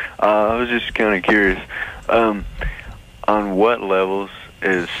 I was just kind of curious. On what levels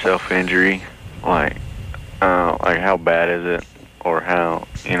is self-injury? Like how bad is it? Or how,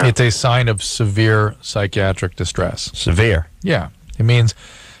 It's a sign of severe psychiatric distress. Severe? Yeah. It means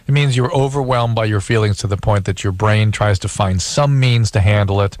you're overwhelmed by your feelings to the point that your brain tries to find some means to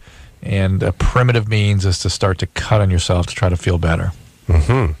handle it, and a primitive means is to start to cut on yourself to try to feel better.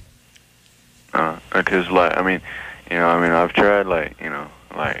 Mm-hmm. Because, I've tried, I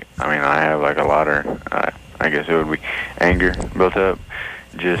have, a lot of, I guess it would be anger built up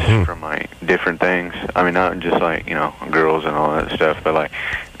just from, different things. I mean, not just, girls and all that stuff, but,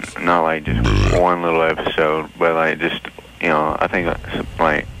 not, just one little episode, but, just, I think,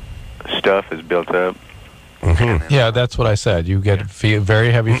 stuff is built up. Mm-hmm. Yeah, that's what I said. You get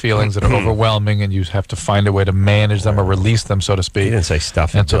very heavy feelings that are overwhelming, and you have to find a way to manage them or release them, so to speak. You didn't say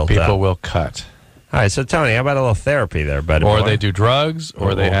stuff and so built people up. will cut. All right, so Tony, how about a little therapy there, buddy? Or they do drugs,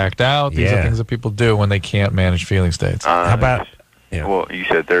 or they act out. These are things that people do when they can't manage feeling states. How about... Yeah. Well, you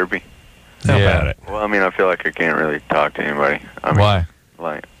said therapy? How about it? Well, I feel like I can't really talk to anybody. Why?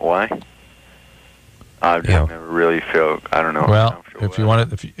 Why? I've just never really felt, I don't know. Well, if you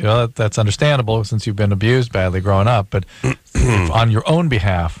want it, that's understandable since you've been abused badly growing up. But if on your own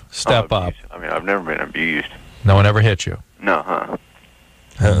behalf, step up. I've never been abused. No one ever hit you? No, huh?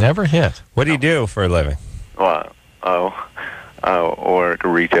 Never hit. What do you do for a living? Well, I work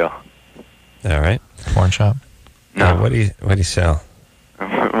retail. All right. Porn shop? No. What do you sell?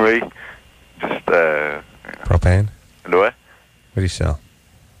 Really? Just, propane? What? What do you sell?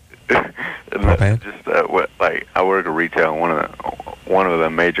 Propane? Just, I work at retail, one of the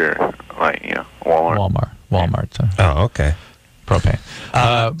major, Walmart. Oh, okay. Propane.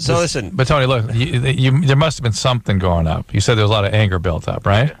 So listen. But Tony, look, there must have been something going up. You said there was a lot of anger built up,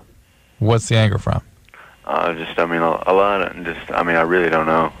 right? Yeah. What's the anger from? A lot of, I really don't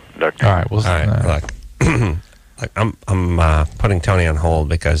know, Doctor. All right. Well, all right. Look, I'm putting Tony on hold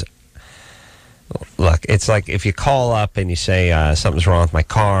because, look, it's like if you call up and you say something's wrong with my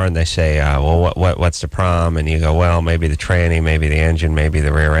car, and they say, well, what's the problem? And you go, well, maybe the tranny, maybe the engine, maybe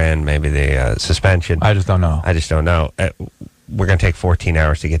the rear end, maybe the suspension. I just don't know. We're going to take 14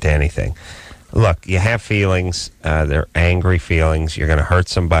 hours to get to anything. Look, you have feelings. They're angry feelings. You're going to hurt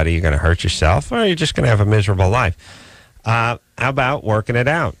somebody. You're going to hurt yourself, or you're just going to have a miserable life. How about working it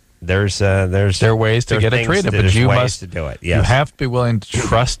out? There are ways to get it treated, but you must do it. Yes. You have to be willing to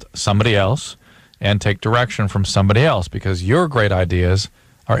trust somebody else and take direction from somebody else, because your great ideas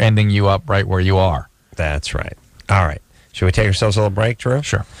are ending you up right where you are. That's right. All right. Should we take ourselves a little break, Drew?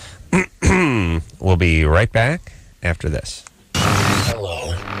 Sure. We'll be right back after this.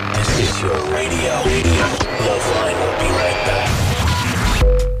 Hello, this is your radio. LoveLine will be right back.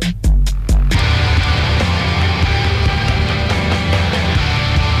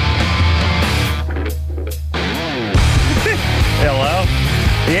 Hello?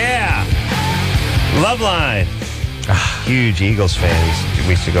 Yeah. LoveLine. Huge Eagles fan.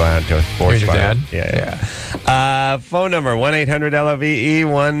 We used to go out to a sports bar. Your dad? Yeah. Phone number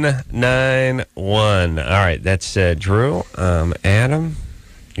 1-800-LOVE-191. All right, that's Drew. Adam,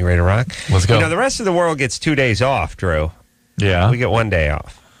 you ready to rock? Let's go. The rest of the world gets 2 days off, Drew. Yeah. We get 1 day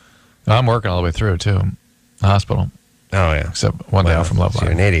off. I'm working all the way through, too. The hospital. Oh, yeah. Except 1 day off from LoveLine. So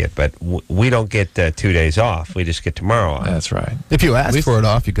you're an idiot, but we don't get 2 days off. We just get tomorrow off. That's right. If you asked for it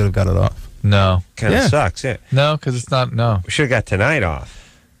off, you could have got it off. No. Kind of sucks. Yeah. No, because it's not. No. We should have got tonight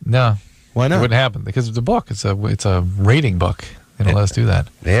off. No. Why not? It wouldn't happen because it's a book. It's a rating book. They don't let us do that.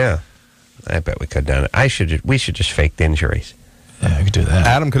 Yeah. I bet we could have done it. We should just fake injuries. Yeah, we could do that.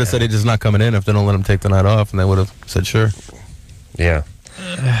 Adam could have said he's just not coming in if they don't let him take the night off, and they would have said sure. Yeah.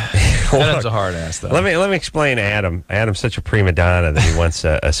 Adam's a hard ass, though. Let me explain Adam. Adam's such a prima donna that he wants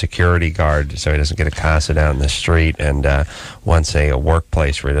a security guard so he doesn't get accosted out in the street, and wants a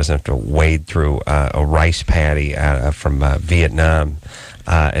workplace where he doesn't have to wade through a rice paddy from Vietnam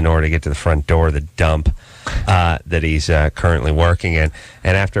in order to get to the front door of the dump that he's currently working in.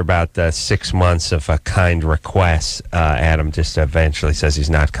 And after about 6 months of kind requests, Adam just eventually says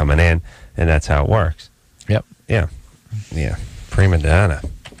he's not coming in, and that's how it works. Yep. Yeah. Yeah. Prima donna.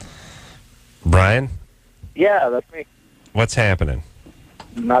 Brian? Yeah, that's me. What's happening?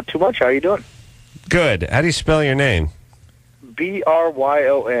 Not too much. How you doing? Good. How do you spell your name?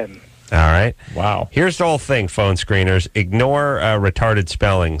 Bryon. All right. Wow. Here's the whole thing, phone screeners. Ignore retarded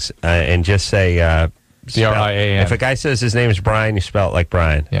spellings and just say Brian. If a guy says his name is Brian, you spell it like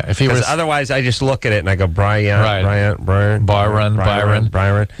Brian. Yeah. If he was otherwise, I just look at it and I go Brian, right.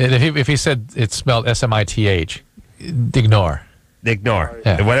 Byron. If he said it's spelled SMITH, ignore.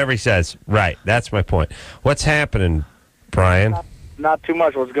 Yeah. Whatever he says. Right. That's my point. What's happening, Brian? Not too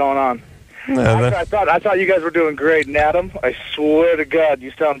much. What's going on? I thought you guys were doing great. And Adam, I swear to God,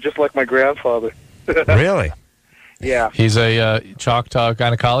 you sound just like my grandfather. Really? Yeah. He's a Choctaw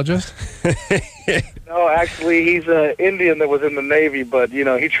gynecologist? No, actually, he's an Indian that was in the Navy, but he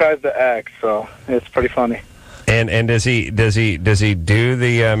tries to act, so it's pretty funny. And does he do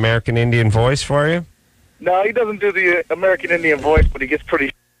the American Indian voice for you? No, he doesn't do the American Indian voice, but he gets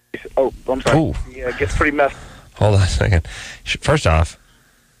pretty. Oh, I'm sorry. Ooh. He gets pretty messed. Hold on a second. First off,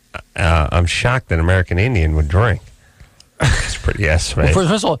 I'm shocked that an American Indian would drink. It's pretty estimated. Well,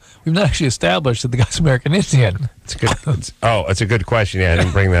 first of all, we've not actually established that the guy's American Indian. It's good. It's a good question. Yeah, I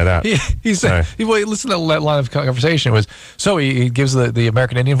didn't bring that up. He said, listen to that line of conversation. He gives the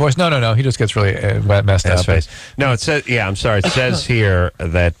American Indian voice. No. He just gets really messed up. No, it says, I'm sorry. It says here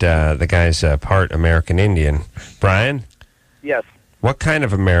that the guy's part American Indian. Brian? Yes. What kind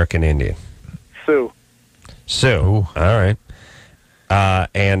of American Indian? Sioux. All right.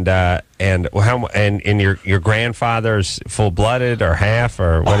 And your grandfather's full-blooded or half,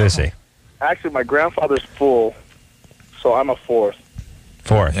 or what is he? Actually, my grandfather's full, so I'm a fourth.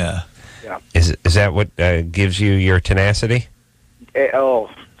 Fourth. Yeah. Is that what gives you your tenacity?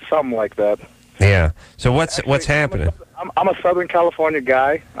 Something like that. Yeah. So what's happening? I'm a Southern California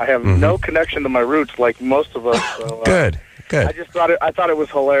guy. I have no connection to my roots like most of us. So, Good. I just thought it was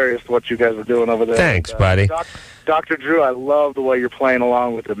hilarious what you guys were doing over there. Thanks, buddy. Dr. Drew, I love the way you're playing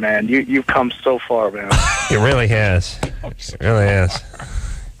along with it, man. You've come so far, man. It really has. It really has.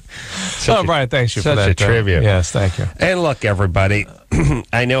 Brian, thanks you for that. Such a tribute. Yes, thank you. And look, everybody,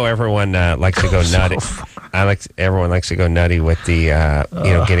 I know everyone likes to go nutty. Everyone likes to go nutty with the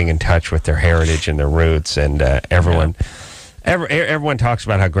getting in touch with their heritage and their roots, and everyone talks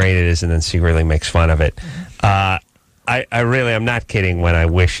about how great it is, and then secretly makes fun of it. I'm not kidding when I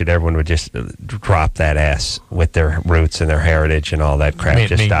wish that everyone would just drop that ass with their roots and their heritage and all that crap.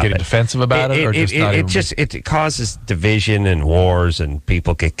 Just stop get it. Defensive about it, or just it causes division and wars, and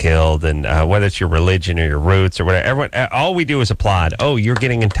people get killed, and whether it's your religion or your roots or whatever. All we do is applaud. Oh, you're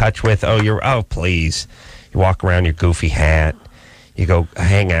getting in touch with. Oh, please. You walk around your goofy hat. You go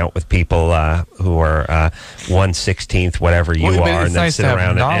hang out with people who are 1/16th, whatever you are, and then nice sit to have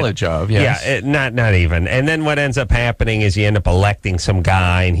around. Knowledge of, yes. Yeah, not even. And then what ends up happening is you end up electing some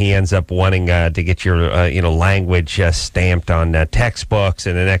guy, and he ends up wanting to get your language stamped on textbooks,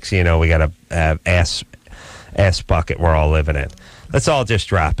 and the next thing you know, we got a ass bucket we're all living in. Let's all just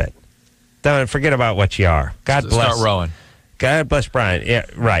drop it. Don't forget about what you are. God bless. Start rowing. God bless Brian. Yeah,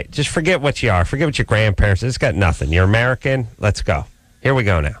 right. Just forget what you are. Forget what your grandparents. It's got nothing. You're American. Let's go. Here we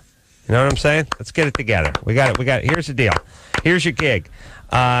go now. You know what I'm saying? Let's get it together. We got it. Here's the deal. Here's your gig.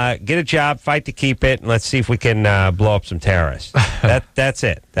 Get a job, fight to keep it, and let's see if we can blow up some terrorists. That's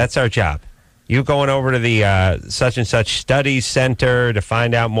it. That's our job. You going over to the such and such studies center to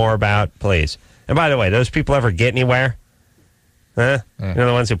find out more about, please. And by the way, those people ever get anywhere? Huh? You know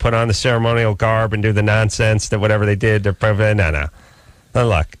the ones who put on the ceremonial garb and do the nonsense that whatever they did, they're probably no. Now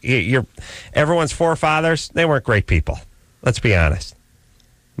look, everyone's forefathers, they weren't great people. Let's be honest.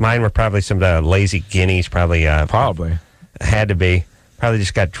 Mine were probably some of the lazy guineas, probably had to be. Probably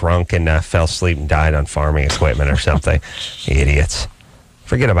just got drunk and fell asleep and died on farming equipment or something. Idiots.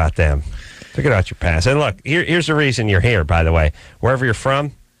 Forget about them. Forget about your past. And look, here's the reason you're here, by the way. Wherever you're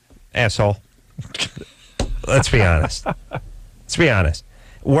from, asshole. Let's be honest. Let's be honest.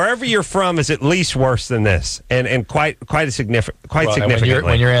 wherever you're from is at least worse than this, and quite significantly.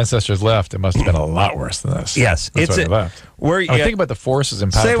 When your ancestors left, it must have been a lot worse than this. Yes, That's why they left. Think about the forces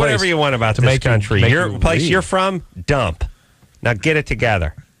in power. Say whatever you want about this country. Your place you're from, dump. Now get it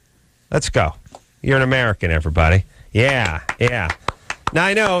together. Let's go. You're an American, everybody. Yeah. Now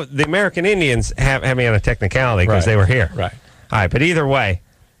I know the American Indians have me on a technicality because they were here. Right. All right, but either way,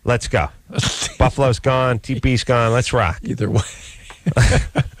 let's go. Buffalo's gone. TP's gone. Let's rock. Either way.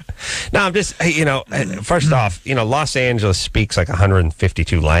 No, I'm just, first off, Los Angeles speaks like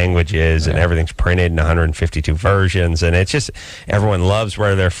 152 languages and everything's printed in 152 versions. And it's just, everyone loves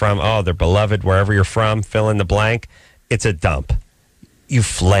where they're from. Oh, they're beloved wherever you're from. Fill in the blank. It's a dump. You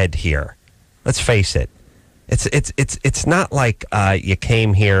fled here. Let's face it. It's not like you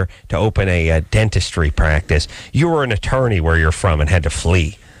came here to open a dentistry practice. You were an attorney where you're from and had to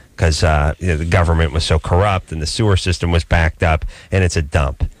flee because the government was so corrupt and the sewer system was backed up, and it's a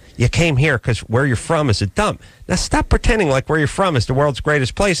dump. You came here because where you're from is a dump. Now stop pretending like where you're from is the world's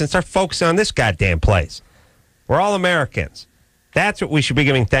greatest place and start focusing on this goddamn place. We're all Americans. That's what we should be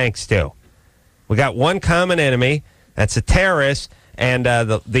giving thanks to. We got one common enemy. That's the terrorists and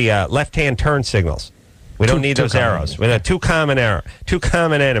the left-hand turn signals. We don't need those arrows. We have two common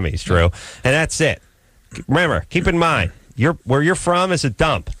enemies, Drew, and that's it. Remember, keep in mind, where you're from is a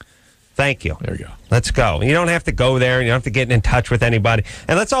dump. Thank you. There you go. Let's go. You don't have to go there. You don't have to get in touch with anybody.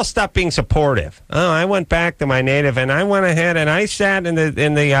 And let's all stop being supportive. Oh, I went back to my native, and I went ahead and I sat on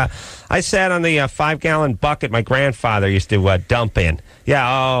the 5-gallon bucket my grandfather used to dump in. Yeah.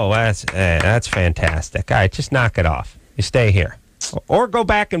 Oh, that's fantastic. All right, just knock it off. You stay here. Or go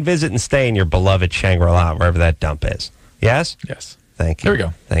back and visit and stay in your beloved Shangri-La, wherever that dump is. Yes? Yes. Thank you. Here we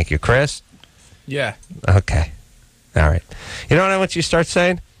go. Thank you, Chris. Yeah. Okay. All right. You know what I want you to start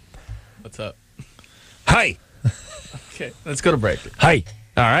saying? What's up? Hi. Okay, let's go to break. Hi.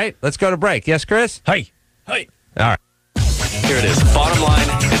 All right, let's go to break. Yes, Chris? Hi. Hi. All right. Here it is. Bottom line,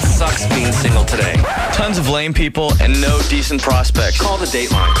 it sucks being single today. Tons of lame people and no decent prospects. Call the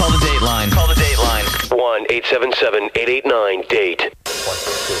Dateline. Call the Dateline. Call the Dateline. 1-877-889-DATE.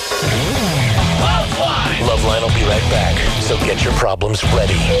 LoveLine. LoveLine will be right back. So get your problems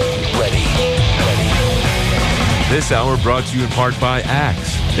ready. This hour brought to you in part by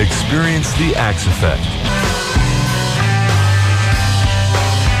Axe. Experience the Axe effect.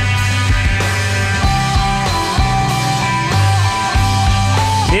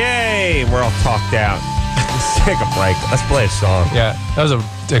 Yay! We're all talked out. Let's take a break. Let's play a song. Yeah, that was a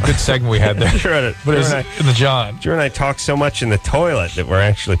good segment we had there. But it was in the John. Drew and I talked so much in the toilet that we're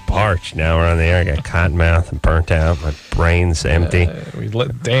actually parched. Now we're on the air. I got cotton mouth and burnt out. My brain's empty. We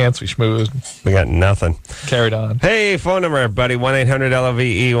let dance. We schmoozed. We got nothing. Carried on. Hey, phone number, everybody.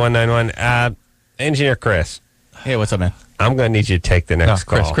 1-800-LOVE-191. Engineer Chris. Hey, what's up, man? I'm going to need you to take the next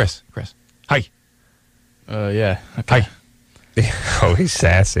call. Chris. Hi. Yeah. Okay. Hi. Oh, he's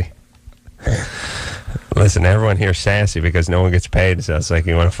sassy. Listen, everyone here's sassy because no one gets paid. So it's like,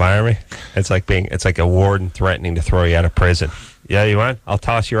 you want to fire me? It's like a warden threatening to throw you out of prison. Yeah, you want? I'll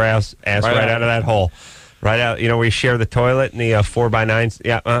toss your ass right out of that hole. Right out. You know where you share the toilet and the 4x9s?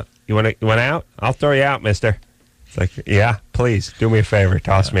 Yeah. You want out? I'll throw you out, mister. It's like, yeah, please do me a favor.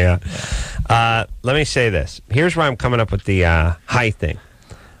 Toss me out. Let me say this. Here's where I'm coming up with the high thing.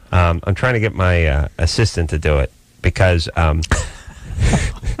 I'm trying to get my assistant to do it because... oh,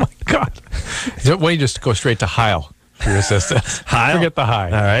 my God. Why don't you just go straight to Heil for your assistant? Heil? Forget the high.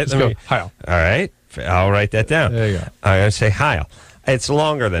 All right. Let's go Heil. All right. I'll write that down. There you go. I'm going to say Heil. It's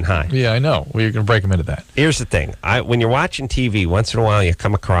longer than high. Yeah, I know. Well, you can break them into that. Here's the thing. When you're watching TV, once in a while you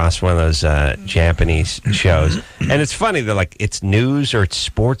come across one of those Japanese shows. And it's funny. They're like, it's news or it's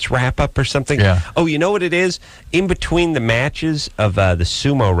sports wrap-up or something. Yeah. Oh, you know what it is? In between the matches of the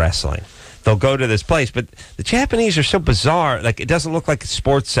sumo wrestling, they'll go to this place. But the Japanese are so bizarre. Like, it doesn't look like a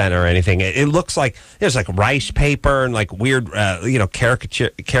sports center or anything. It looks like there's like rice paper and like weird,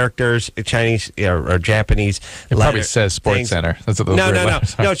 characters, Chinese or Japanese. It probably says sports center. That's what those No.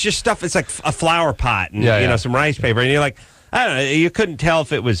 letters are. No, it's just stuff. It's like a flower pot and some rice paper. And you're like, I don't know. You couldn't tell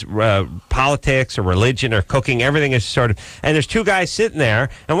if it was politics or religion or cooking. Everything is sort of. And there's two guys sitting there,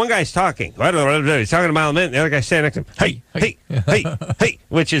 and one guy's talking. He's talking a mile a minute. And the other guy's standing next to him. Hey,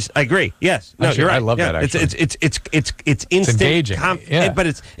 which is, I agree. Yes, no, actually, you're right. I love that. Actually, it's instant, engaging. But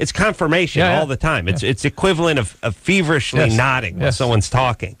it's confirmation all the time. It's equivalent of feverishly nodding when someone's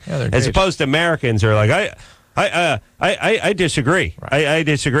talking, as opposed to Americans who are like, I disagree. Right. I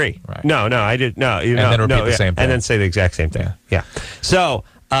disagree. Right. No, I did no. And then repeat the same thing. And then say the exact same thing. Yeah. So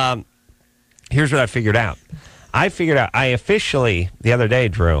here's what I figured out. I figured out. I officially the other day,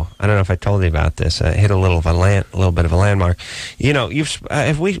 Drew. I don't know if I told you about this. I hit a little bit of a landmark. You know,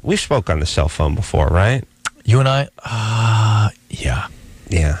 we spoke on the cell phone before, right? You and I, yeah,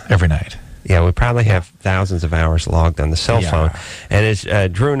 every night. Yeah, we probably have thousands of hours logged on the cell phone, and as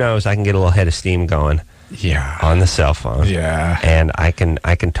Drew knows, I can get a little head of steam going. Yeah, on the cell phone. Yeah, and I can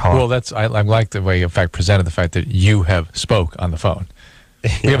talk. Well, I like the way you, in fact, presented the fact that you have spoke on the phone.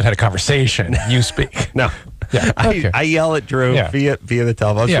 We haven't had a conversation. You speak. No. Yeah. Okay. I yell at Drew via the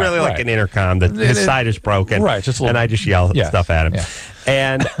telephone. It's really like an intercom. His side is broken. Right. Just a little, and I just yell stuff at him. Yeah.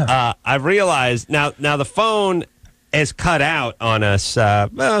 And I realized now the phone has cut out on us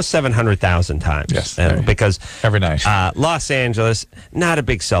 700,000 times. Yes. Because every night. Los Angeles, not a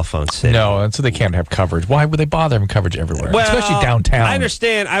big cell phone city. No, and so they can't have coverage. Why would they bother having coverage everywhere? Well, especially downtown.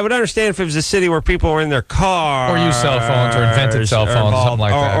 I would understand if it was a city where people were in their cars, or use cell phones, or invented cell phones, or something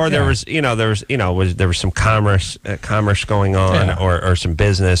like that. Or there was some commerce going on, or some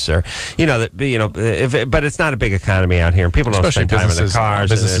business, or but it's not a big economy out here, and people don't spend time in their cars.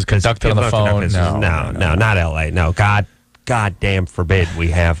 Businesses conducted on the phone. No, not LA. No, God damn forbid we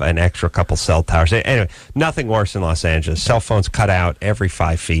have an extra couple cell towers. Anyway, nothing worse than Los Angeles. Cell phones cut out every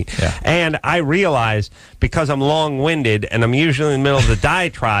 5 feet. Yeah. And I realize, because I'm long-winded and I'm usually in the middle of the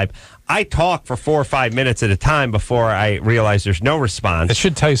diatribe, I talk for 4 or 5 minutes at a time before I realize there's no response. It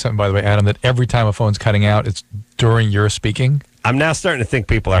should tell you something, by the way, Adam, that every time a phone's cutting out, it's during your speaking. I'm now starting to think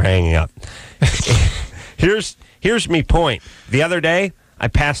people are hanging up. Here's me point. The other day, I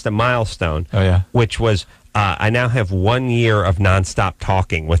passed a milestone, which was I now have 1 year of nonstop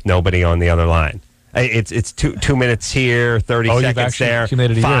talking with nobody on the other line. It's 2 minutes here, 30 seconds there,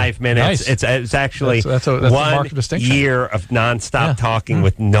 5 minutes. Nice. It's actually that's 1 year of nonstop talking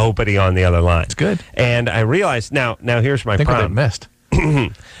with nobody on the other line. It's good. And I realized now here's my problem. Missed.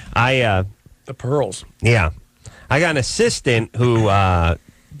 The pearls. Yeah, I got an assistant who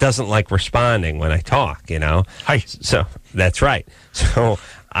doesn't like responding when I talk. Hi. So that's right. So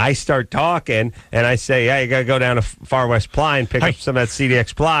I start talking, and I say, "Yeah, you got to go down to Far West Ply and pick up some of that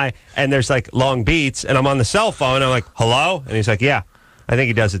CDX Ply." And there's like long beats, and I'm on the cell phone. And I'm like, "Hello?" And he's like, "Yeah." I think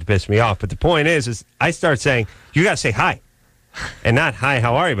he does it to piss me off. But the point is I start saying, "You got to say hi," and not "Hi,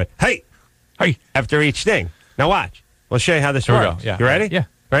 how are you?" but "Hey, hey," after each thing. Now watch. We'll show you how this works. Yeah. You ready? Yeah.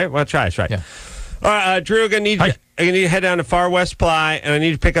 Right. Well, try it. Right. Yeah. All right, Drew, I'm gonna need you to head down to Far West Ply, and I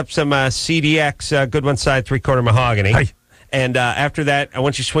need to pick up some CDX good one side 3/4 mahogany. Hi. And after that, I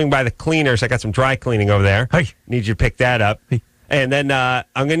want you to swing by the cleaners. I got some dry cleaning over there. Hey. Need you to pick that up. Hey. And then I'm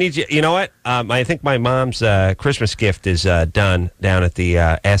going to need you. You know what? I think my mom's Christmas gift is done down at the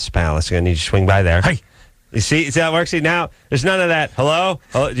S Palace. I'm going to need you to swing by there. Hey. You see how it works? See, now, there's none of that. Hello?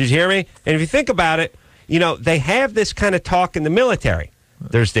 Did you hear me? And if you think about it, they have this kind of talk in the military.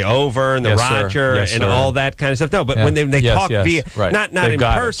 There's the over and the Roger and all that kind of stuff. No, but when they talk via, not in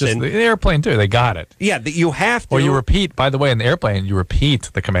person. The airplane, too. They got it. Yeah, you have to. Or you repeat, by the way, in the airplane, you repeat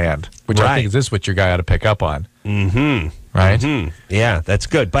the command, which I think is this what your guy ought to pick up on. Mm-hmm. Right? Mm-hmm. Yeah, that's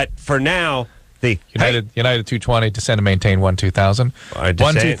good. But for now, the United 220, descend and maintain 1-2000.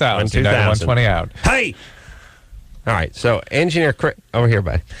 1-2000. United 120 out. Hey! All right, so Engineer Chris, over here,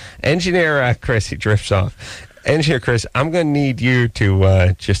 buddy. Engineer Chris, he drifts off. Engineer Chris, I'm going to need you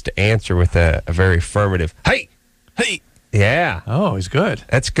to just answer with a very affirmative, hey, hey. Yeah. Oh, he's good.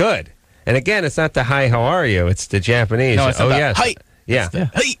 That's good. And again, it's not the hi, how are you? It's the Japanese. No, it's not yes. Hi. Yeah.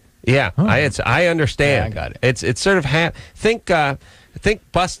 Hey. Yeah. Oh. I understand. Yeah, I got it. It's sort of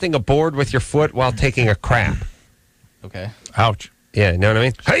think busting a board with your foot while taking a crap. Okay. Ouch. Yeah, you know what I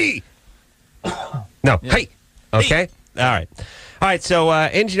mean? Hey. No. Yeah. Hey. Okay. All right. All right. So,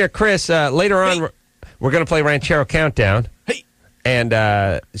 Engineer Chris, later on, we're going to play Ranchero Countdown. Hey. And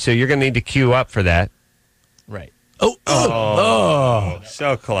so you're going to need to queue up for that. Right. Oh.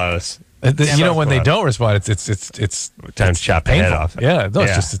 So close. When they don't respond, it's time to chop the head off. Yeah. No,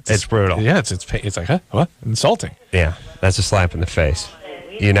 it's brutal. Yeah. It's like, huh? What? Insulting. Yeah. That's a slap in the face.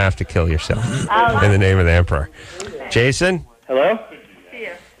 You now have to kill yourself in the name of the Emperor. Jason? Hello?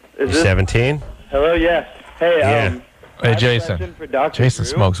 You 17? Hello, yes. Hey, Yeah. Hey, Jason. Jason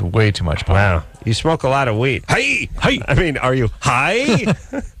smokes way too much pot. Wow. You smoke a lot of weed. Hey! I mean, are you high?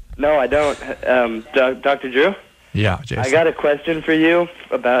 No, I don't. Dr. Drew? Yeah, Jason. I got a question for you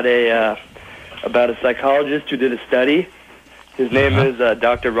about a psychologist who did a study. His name is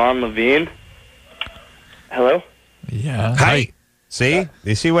Dr. Ron Levine. Hello? Yeah. Hi. See?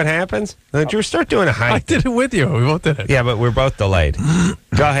 You see what happens? Drew, start doing a high I did it with you. We both did it. Yeah, but we're both delayed.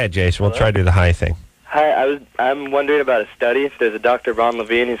 Go ahead, Jason. We'll try to do the high thing. Hi, I'm wondering about a study. There's a Dr. Ron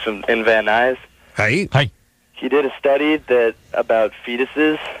Levine. He's in Van Nuys. Hi. Hi. He did a study about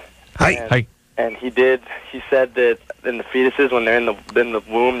fetuses. Hi. and he said that in the fetuses, when they're in the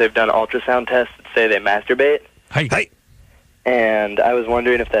womb, they've done ultrasound tests that say they masturbate. Hey. And I was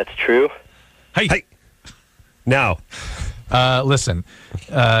wondering if that's true. Hey. No. Listen,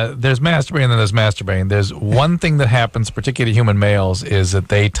 there's masturbating and there's masturbating. There's one thing that happens, particularly to human males, is that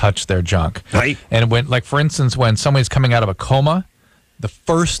they touch their junk. Hey. And when, like, for instance, when somebody's coming out of a coma, the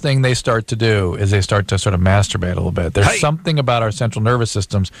first thing they start to do is they start to sort of masturbate a little bit. There's something about our central nervous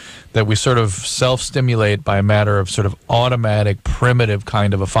systems that we sort of self-stimulate by a matter of sort of automatic, primitive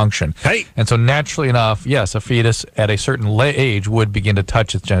kind of a function. And so naturally enough, yes, a fetus at a certain age would begin to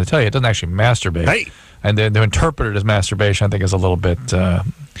touch its genitalia. It doesn't actually masturbate. And then to interpret it as masturbation, I think, is a little bit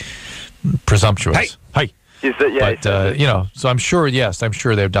presumptuous. He said, yeah, but, you know, so I'm sure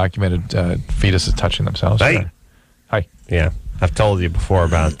they've documented fetuses touching themselves. Yeah. I've told you before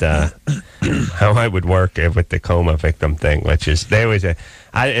about how I would work with the coma victim thing, which is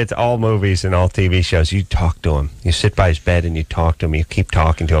it's all movies and all TV shows. You talk to him. You sit by his bed and you talk to him. You keep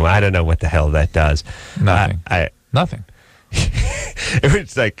talking to him. I don't know what the hell that does. Nothing. Nothing. It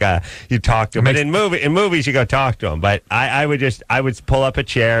was like you talk to him. But in movies you go talk to him. But I would pull up a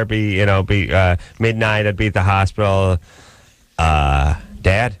chair, be midnight. I'd be at the hospital.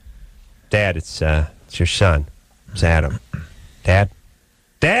 Dad, it's your son. It's Adam.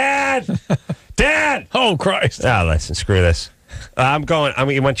 Dad! Oh, Christ. Oh, listen, screw this.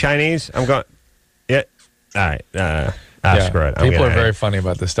 You want Chinese? I'm going. Yeah. All right. Screw it. People are very funny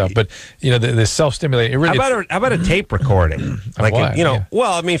about this stuff. But, you know, the self-stimulating. How about a tape recording?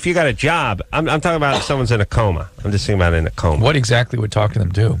 Well, I mean, if you got a job, I'm talking about someone's in a coma. I'm just thinking about in a coma. What exactly would talking to them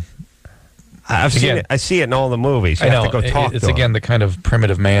do? I've seen it. I see it in all the movies. You have to go talk to him. It's, again, the kind of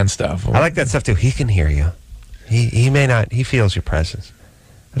primitive man stuff. I like that stuff, too. He can hear you. He may not. He feels your presence.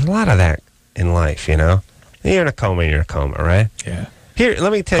 There's a lot of that in life, you know. You're in a coma, right? Yeah. Here,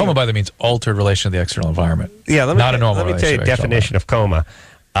 let me tell you. Coma, by the means altered relation to the external environment. Yeah, let me tell you the definition of coma.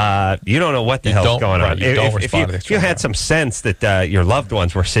 You don't know what the hell's going on. If you had some sense that your loved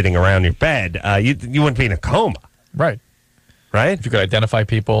ones were sitting around your bed, you wouldn't be in a coma. Right. Right? If you could identify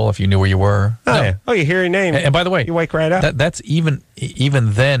people, if you knew where you were. Yeah. Oh, you hear your name. And by the way, you wake right up. That's even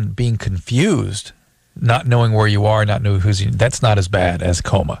then being confused. Not knowing where you are, not knowing that's not as bad as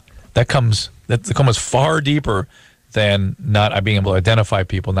coma. The coma is far deeper than not being able to identify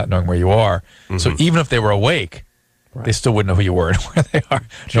people, not knowing where you are. Mm-hmm. So even if they were awake, they still wouldn't know who you were and where they are,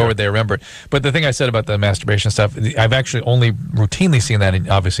 nor would they remember it. But the thing I said about the masturbation stuff, I've actually only routinely seen that in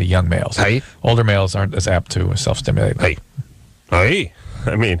obviously young males. Older males aren't as apt to self-stimulate.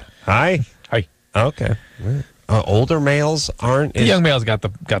 I mean, hi. Okay. Older males aren't. The young males got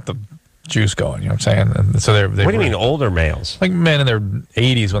the juice going, you know what I'm saying? And so what do you mean older males? Like men in their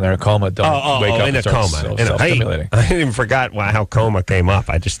 80s when they're in a coma don't wake up in and a coma. Self-stimulating. I even forgot how coma came up.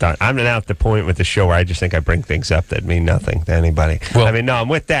 I just thought I'm now at the point with the show where I just think I bring things up that mean nothing to anybody. Well, I mean, no, I'm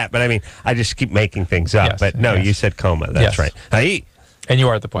with that, but I mean, I just keep making things up. But no, you said coma. That's right. Hey, and you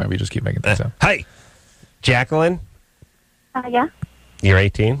are at the point where you just keep making things up. Hey, Jacqueline. Yeah. You're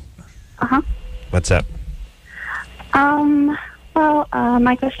 18. What's up? Well,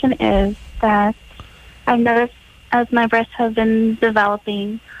 my question is that I've noticed as my breasts have been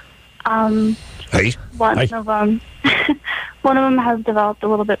developing, one of them has developed a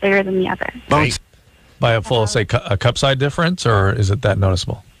little bit bigger than the other. By a full, say, a cup side difference, or is it that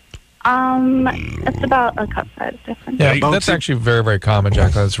noticeable? It's about a cup size difference. Yeah, that's actually very, very common,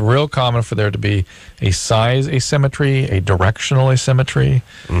 Jacqueline. It's real common for there to be a size asymmetry, a directional asymmetry,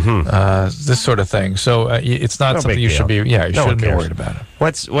 this sort of thing. So it's not something you should be. Yeah, you shouldn't be worried about it.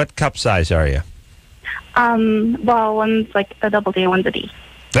 What cup size are you? Well, one's like a double D, one's a D.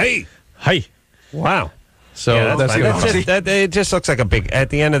 Hey. Wow. So it just looks like a big.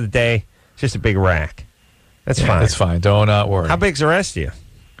 At the end of the day, it's just a big rack. That's fine. That's fine. Don't worry. How big's the rest of you?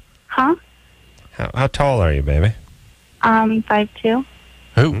 Huh? How tall are you, baby? 5'2".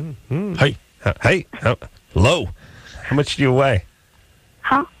 Who? Hey. Low. How much do you weigh?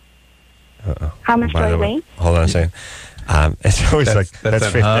 Huh? How much do I weigh? Hold on a second. It's always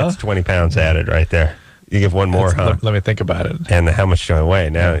that's 20 pounds added right there. You give one more, huh? Let me think about it. And how much do I weigh?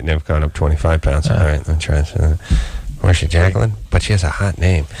 Now they've gone up 25 pounds. All right, let's try this. Where's she, Jacqueline? But she has a hot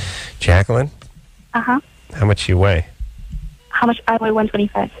name. Jacqueline? How much do you weigh? How much? I weigh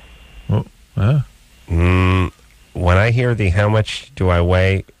 125. When I hear the how much do I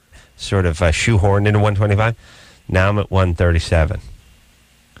weigh sort of shoehorned into 125, now I'm at 137.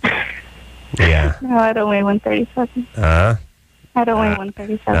 Yeah. No, I don't weigh 137. I don't weigh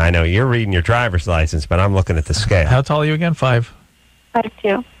 137. I know. You're reading your driver's license, but I'm looking at the scale. How tall are you again? 5'2".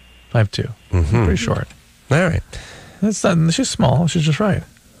 5'2". 5'2". Pretty short. All right. That's not, she's small. She's just right.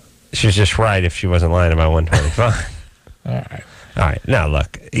 She was just right if she wasn't lying about 125. All right. Now,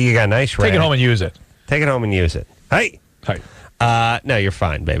 look, you got a nice Take it home and use it. Take it home and use it. Hey. No, you're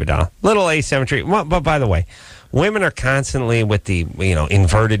fine, baby doll. Little asymmetry. Well, but by the way, women are constantly with the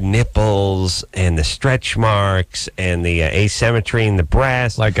inverted nipples and the stretch marks and the asymmetry in the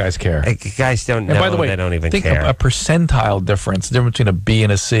breast. Like guys care. Guys don't know. And by the way, they don't even think care. a percentile difference, the difference between a B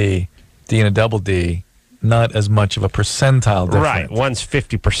and a C, D and a double D, not as much of a percentile difference. Right. One's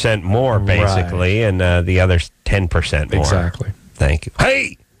 50% more, basically, and the other's 10% more. Exactly. Thank you.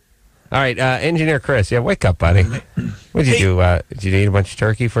 Hey! All right, Engineer Chris, wake up, buddy. What did you do? Did you eat a bunch of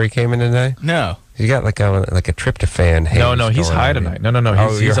turkey before you came in today? No. You got like a tryptophan. No, he's high tonight. No,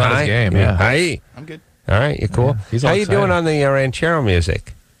 he's on his game. Yeah. Hi. I'm good. All right, you cool? Yeah, he's How all you excited. doing on the ranchero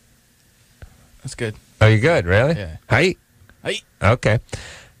music? That's good. Oh, you good? Really? Yeah. Hi. Okay.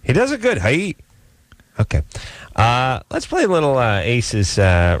 He does it good. Hi. Okay. Let's play a little Aces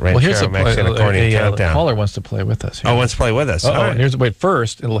Ranchero Mexican accordion countdown. Caller wants to play with us. Here. Wants to play with us. Oh, All right. wait.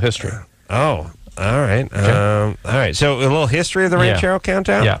 First, a little history. All right. Okay. All right. So a little history of the Ranchero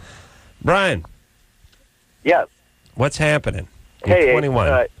countdown. Yeah. Brian. Yes. What's happening? You're Hey,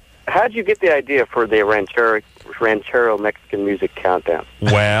 21. how'd you get the idea for the Ranchero Mexican music countdown?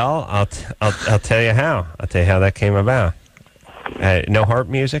 Well, I'll tell you how. I'll tell you how that came about. No harp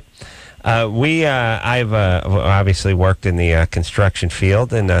music. I've obviously worked in the construction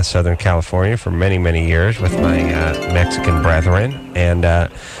field in Southern California for many, many years with my Mexican brethren, and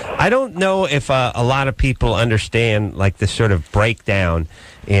I don't know if a lot of people understand like this sort of breakdown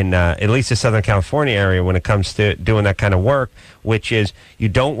in at least the Southern California area when it comes to doing that kind of work, which is you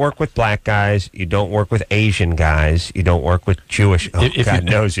don't work with black guys, you don't work with Asian guys, you don't work with Jewish. God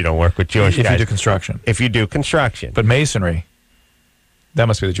knows you don't work with Jewish guys. If you do construction. If you do construction, but masonry. That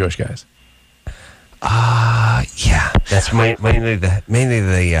must be the Jewish guys. Yeah, that's mainly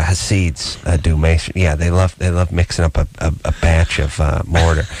the Hasids do mason. Yeah, they love mixing up a batch of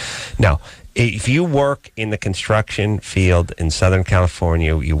mortar. No, if you work in the construction field in Southern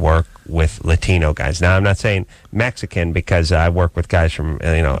California, you work with Latino guys. Now, I'm not saying Mexican because I work with guys from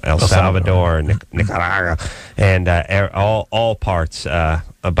El Salvador, Nicaragua, and all parts.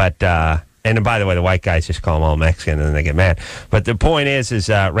 And by the way, the white guys just call them all Mexican and then they get mad. But the point is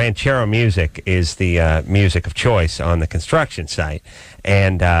ranchero music is the music of choice on the construction site.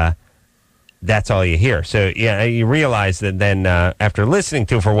 And that's all you hear. So, yeah, you realize that then after listening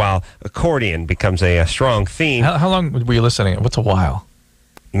to it for a while, accordion becomes a strong theme. How long were you listening? What's a while?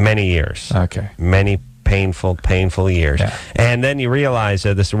 Many years. Okay. Many painful years. Yeah. And then you realize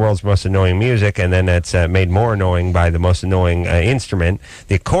this is the world's most annoying music, and then it's made more annoying by the most annoying instrument,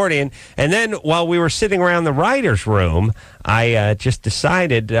 the accordion. And then while we were sitting around the writer's room, I just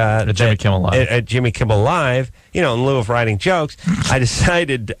decided at Jimmy Kimmel Live. At Jimmy Kimmel Live, in lieu of writing jokes, I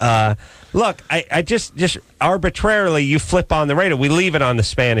decided, look, I just arbitrarily, you flip on the radio. We leave it on the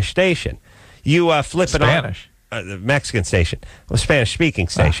Spanish station. You flip Spanish. It on. The Mexican station, Spanish-speaking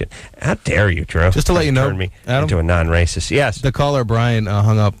station. How dare you, Drew? Just to let you know, turn me Adam, into a non-racist. Yes. The caller, Brian,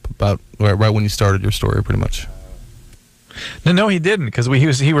 hung up about right when you started your story, pretty much. No, he didn't, because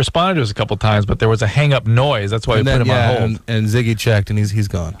he responded to us a couple times, but there was a hang-up noise. That's why we put him on hold. And Ziggy checked, and he's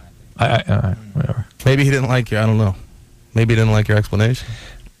gone. Whatever. Maybe he didn't like your, I don't know. Maybe he didn't like your explanation.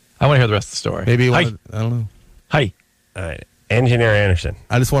 I want to hear the rest of the story. Maybe he wanted, I don't know. Hi. All right. Engineer Anderson.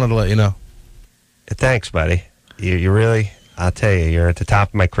 I just wanted to let you know. Thanks, buddy. You really, I'll tell you, you're at the top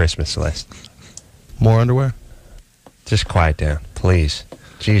of my Christmas list. More underwear? Just quiet down, please.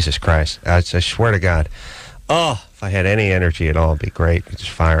 Jesus Christ. I swear to God. Oh, if I had any energy at all, it'd be great. Just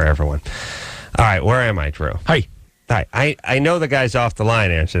fire everyone. All right, where am I, Drew? Hi. I know the guy's off the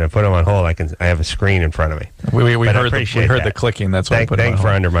line, Anderson. I put him on hold. I have a screen in front of me. We heard the clicking. That's why I put him on hold. Thanks for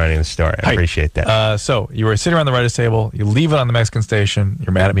undermining the story. I appreciate that. So you were sitting around the writer's table. You leave it on the Mexican station.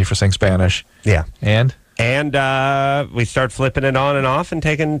 You're mad at me for saying Spanish. Yeah. And we start flipping it on and off and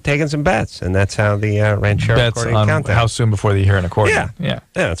taking some bets, and that's how the Ranchero bets accordion on countdown. how soon before you hear an accordion. Yeah,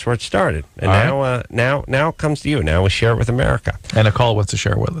 that's where it started. And now it comes to you. Now we share it with America. And a caller wants to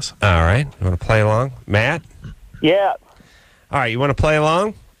share it with us. All right, you want to play along, Matt? Yeah. All right, you want to play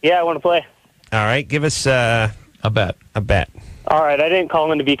along? Yeah, I want to play. All right, give us a bet. A bet. All right, I didn't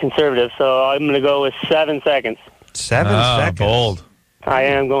call in to be conservative, so I'm going to go with 7 seconds. 7 seconds. Bold. I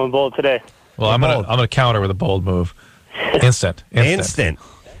am going bold today. Well, I'm gonna counter with a bold move. Instant.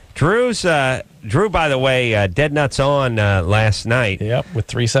 Drew, by the way, dead nuts on last night. Yep, with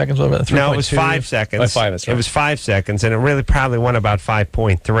 3 seconds. What about 3.2? No, it was 5 seconds. 5, that's right. It was 5 seconds, and it really probably won about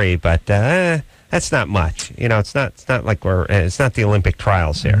 5.3, but that's not much. It's not like it's not the Olympic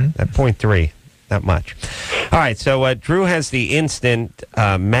trials here. Mm-hmm. That 0.3 not much. All right, so Drew has the instant.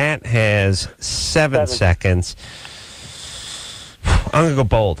 Matt has 7 seconds. I'm going to go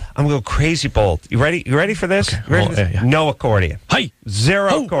bold. I'm going to go crazy bold. You ready? You ready for this? Okay. Ready for this? Yeah. No accordion. Hey.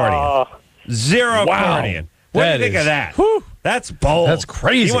 Zero accordion. Zero accordion. What do you think of that? Whew. That's bold. That's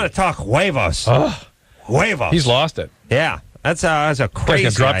crazy. You want to talk huevos. Huevos. He's lost it. Yeah. That's a crazy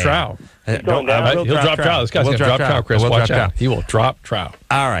He's going to drop trout. He'll drop trout. This guy's going to drop trout, Chris. Watch out. He will drop trout.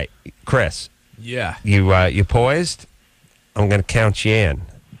 All right, Chris. Yeah. You poised? I'm going to count you in.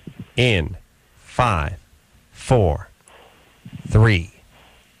 In 5, 4, 3,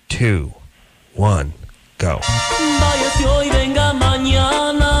 2, 1, go.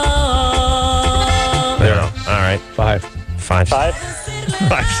 There. All right. 5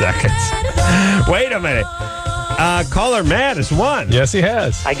 seconds. Wait a minute. Caller Matt has won. Yes, he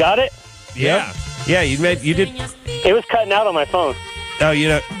has. I got it? Yeah. Yep. Yeah, you did. It was cutting out on my phone. Oh,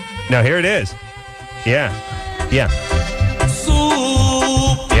 no, here it is. Yeah. Yeah.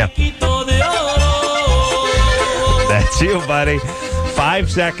 That's you, buddy.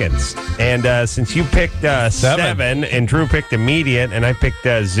 5 seconds. And since you picked 7 and Drew picked immediate and I picked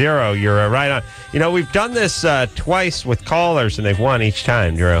 0, you're right on. We've done this twice with callers and they've won each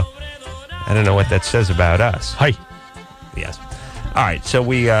time, Drew. I don't know what that says about us. Hi. Yes. All right. So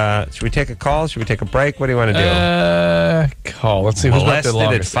should we take a call? Should we take a break? What do you want to do? Call. Let's see who's been up there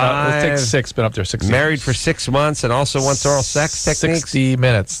longest. At 5. Let's take 6. Been up there 6 Married years. for 6 months and also wants oral sex techniques. 60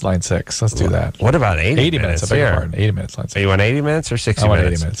 minutes, line 6. Let's do that. What about 80 minutes? I beg your pardon. 80 minutes, line 6. You want 80 minutes or 60 I want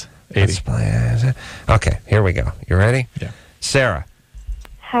minutes? 80 minutes. 80. Okay. Here we go. You ready? Yeah. Sarah.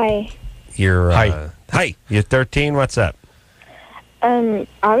 Hi. You're Hi. Hi. You're 13. What's up? I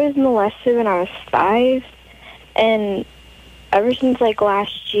was molested when I was 5, and ever since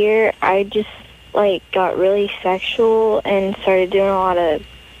last year, I just got really sexual and started doing a lot of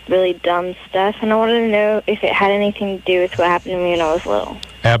really dumb stuff, and I wanted to know if it had anything to do with what happened to me when I was little.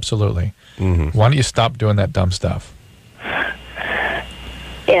 Absolutely. Mm-hmm. Why don't you stop doing that dumb stuff?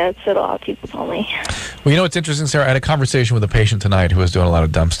 Yeah, that's what a lot of people told me. Well, it's interesting, Sarah. I had a conversation with a patient tonight who was doing a lot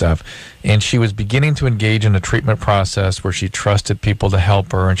of dumb stuff, and she was beginning to engage in a treatment process where she trusted people to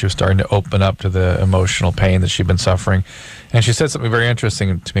help her, and she was starting to open up to the emotional pain that she'd been suffering. And she said something very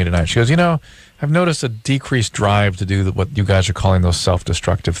interesting to me tonight. She goes, I've noticed a decreased drive to do what you guys are calling those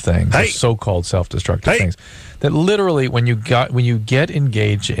self-destructive things, those so-called self-destructive things. That literally, when you get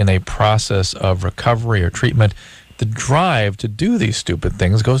engaged in a process of recovery or treatment, the drive to do these stupid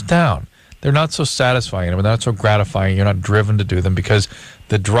things goes down. They're not so satisfying, they're not so gratifying. You're not driven to do them because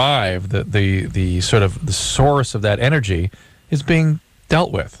the drive, the sort of the source of that energy is being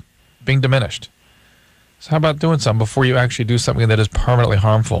dealt with, being diminished. So how about doing something before you actually do something that is permanently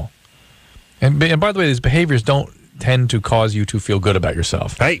harmful? And by the way, these behaviors don't tend to cause you to feel good about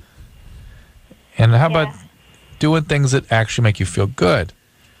yourself. Right. And how about doing things that actually make you feel good?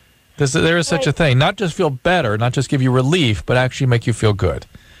 There is such a thing. Not just feel better, not just give you relief, but actually make you feel good.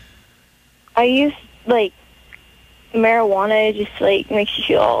 I use marijuana. It just makes you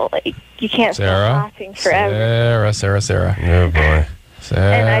feel you can't stop laughing forever. Sarah. Oh boy.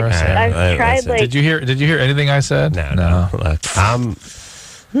 Sarah. I've tried Did you hear anything I said? No.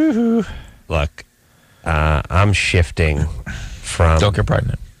 Look, I'm shifting from. Don't get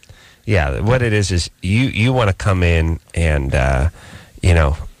pregnant. Yeah, what it is you want to come in and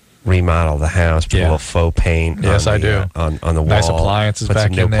remodel the house, put a little faux paint. Yes, I do. On the wall. Nice appliances put back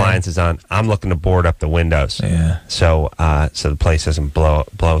some new in there. appliances on. I'm looking to board up the windows. Yeah. So the place doesn't blow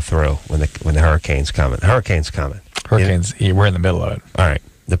through when the hurricane's coming. Hurricanes. We're in the middle of it. All right.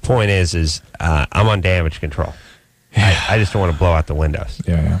 The point is I'm on damage control. Yeah. I just don't want to blow out the windows.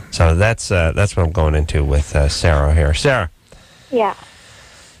 Yeah. So that's what I'm going into with Sarah here. Sarah. Yeah.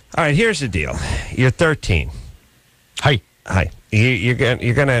 All right. Here's the deal. You're 13. Hi. You're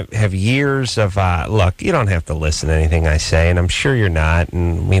gonna have years of look. You don't have to listen to anything I say, and I'm sure you're not.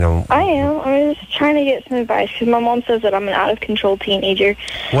 And I am. I'm just trying to get some advice because my mom says that I'm an out of control teenager.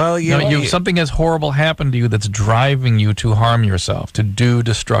 Well, something has horrible happened to you that's driving you to harm yourself, to do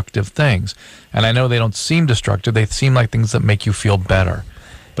destructive things. And I know they don't seem destructive; they seem like things that make you feel better,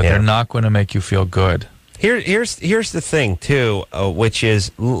 but they're not going to make you feel good. Here's the thing too, which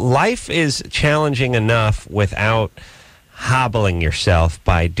is life is challenging enough without hobbling yourself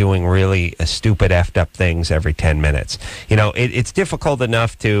by doing really stupid effed up things every 10 minutes. It's difficult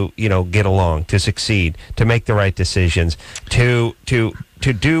enough to get along, to succeed, to make the right decisions, to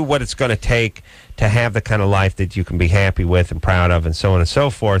do what it's going to take to have the kind of life that you can be happy with and proud of, and so on and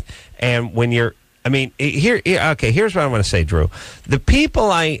so forth. And when here's what I want to say, Drew. The people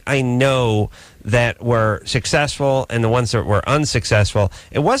I know that were successful and the ones that were unsuccessful,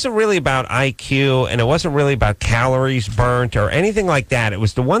 it wasn't really about IQ and it wasn't really about calories burnt or anything like that. It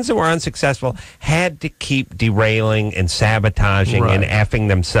was the ones that were unsuccessful had to keep derailing and sabotaging and effing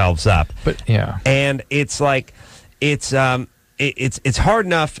themselves up. But yeah, and it's like it's hard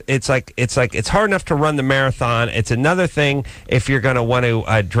enough. It's hard enough to run the marathon. It's another thing if you're going to want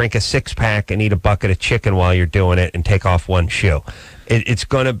to drink a 6-pack and eat a bucket of chicken while you're doing it and take off one shoe. It's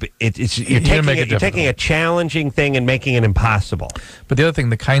going to be. You're taking a challenging thing and making it impossible. But the other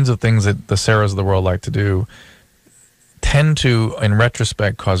thing, the kinds of things that the Sarahs of the world like to do, tend to, in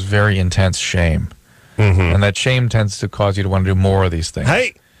retrospect, cause very intense shame, and that shame tends to cause you to want to do more of these things.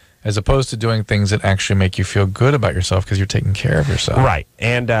 Hey. As opposed to doing things that actually make you feel good about yourself because you're taking care of yourself. Right.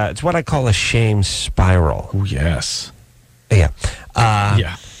 And it's what I call a shame spiral. Oh, yes. Yeah.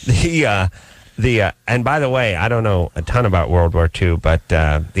 Yeah. And by the way, I don't know a ton about World War II, but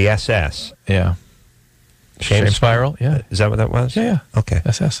the SS. Yeah. Shame spiral? Yeah. Is that what that was? Yeah. Okay.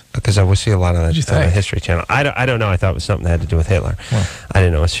 SS. Because I would see a lot of that on the History Channel. I don't know. I thought it was something that had to do with Hitler. Well. I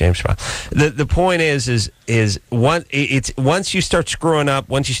didn't know it was shame spiral. The point is once you start screwing up,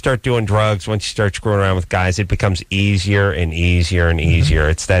 once you start doing drugs, once you start screwing around with guys, it becomes easier and easier and easier.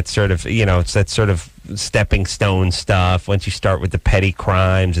 It's that sort of stepping stone stuff. Once you start with the petty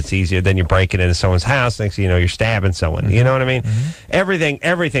crimes, it's easier. Then you break it into someone's house. Next thing you know, you're stabbing someone. You know what I mean?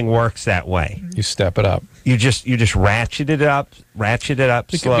 Everything works that way. You step it up. You just ratchet it up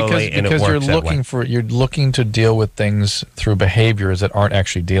slowly, and it works you're looking to deal with things through behaviors that aren't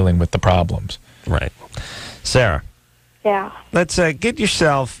actually dealing with the problems. Right. Sarah. Yeah. Let's get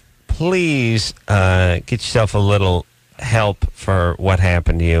yourself a little help for what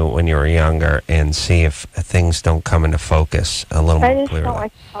happened to you when you were younger, and see if things don't come into focus a little more clearly. I just don't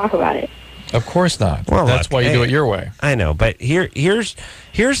like to talk about it. Of course not. Well, that's why you do it your way. I know, but here's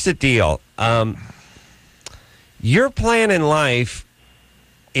the deal. Your plan in life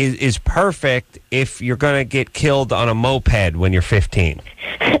is perfect if you're going to get killed on a moped when you're 15.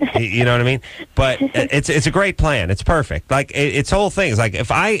 You know what I mean? But it's a great plan. It's perfect. Like it's whole thing. It's like if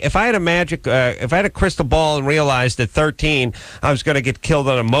I had a crystal ball and realized at 13 I was going to get killed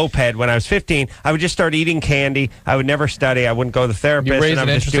on a moped when I was 15, I would just start eating candy. I would never study. I wouldn't go to the therapist, and I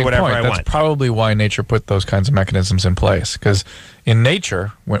would just do whatever I want. That's probably why nature put those kinds of mechanisms in place. Because in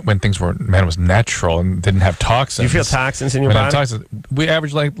nature, when things was natural and didn't have toxins. You feel toxins in your body? We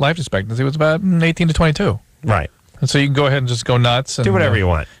average life expectancy was about 18 to 22. Right. And so you can go ahead and just go nuts and do whatever you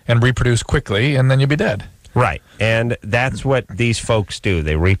want and reproduce quickly, and then you'll be dead. Right. And that's what these folks do.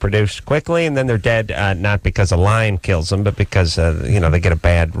 They reproduce quickly, and then they're dead, not because a lion kills them, but because they get a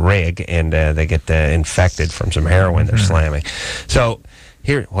bad rig and they get infected from some heroin they're slamming. So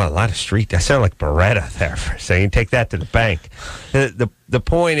here, a lot of street. I sound like Beretta there. So you can take that to the bank. The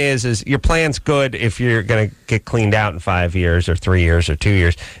point is your plan's good if you're going to get cleaned out in 5 years or 3 years or 2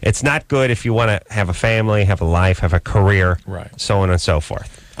 years. It's not good if you want to have a family, have a life, have a career, so on and so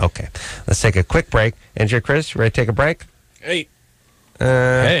forth. Okay, let's take a quick break. Engineer Chris, you ready to take a break? Hey.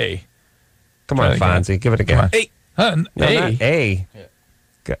 Hey. Come on, Fonzie. Give it again. Hey. No, hey. Not A.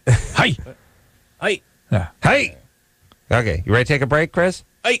 Hi. Hey. Yeah. Hey. Okay, you ready to take a break, Chris?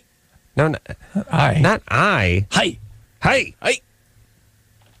 Hey. No, I. Not I. Hi. Hey. Hey.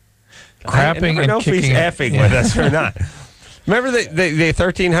 I never know if he's effing with us or not. Remember the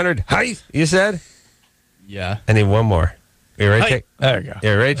 1300 hi you said? Yeah. I need one more. You ready to take? There you go.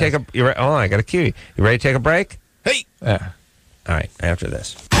 You ready to take a? Hold on, I got a cue. You ready to take a break? Hey. Yeah. All right. After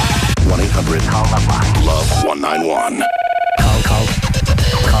this. 1-800-LOVE-191. Call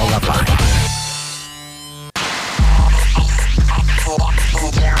LoveLine.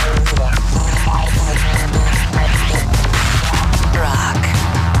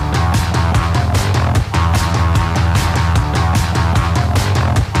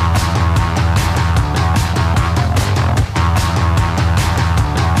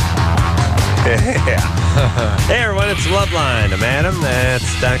 Hey everyone, it's LoveLine. I'm Adam.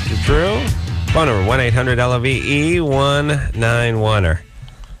 That's Dr. Drew. Phone number 1-800-LOVE-191.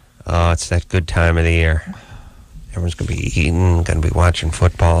 Oh, it's that good time of the year. Everyone's going to be eating, going to be watching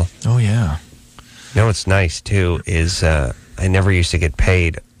football. Oh, yeah. You know what's nice, too, is I never used to get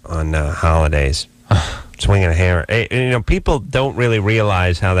paid on holidays. Swinging a hammer. People don't really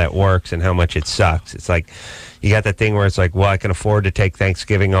realize how that works and how much it sucks. It's like you got that thing where it's like, well, I can afford to take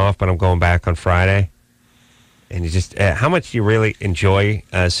Thanksgiving off, but I'm going back on Friday. And you just, how much do you really enjoy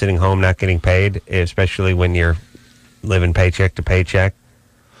sitting home not getting paid, especially when you're living paycheck to paycheck?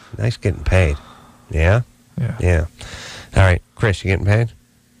 Nice getting paid. Yeah? Yeah. All right. Chris, you getting paid?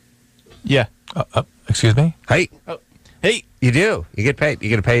 Yeah. Excuse me? Hey. Oh. Hey. You do. You get paid. You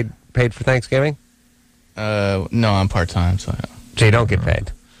get paid paid for Thanksgiving? No, I'm part-time, so you don't get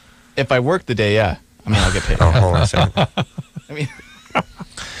paid? If I work the day, yeah. I mean, I'll get paid. Oh, hold on a second. I mean...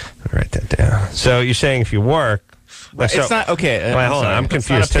 Write that down. So you're saying if you work... It's not... Okay. Wait, hold on. I'm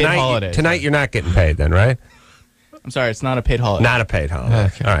confused. Tonight you're not getting paid then, right? I'm sorry, it's not a paid holiday. Not a paid holiday.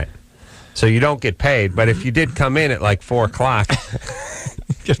 Okay. All right. So you don't get paid, but if you did come in at like 4 o'clock,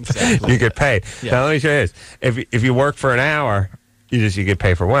 you get paid. Yeah. Now let me show you this. If you work for an hour, you get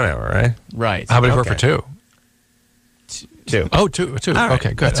paid for 1 hour, right? Right. How about if you work for 2? 2. Oh, 2. Right.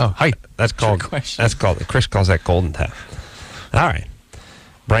 Okay, good. Hi. That's called. Chris calls that golden tap. All right,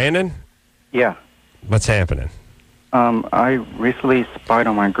 Brandon. Yeah. What's happening? I recently spied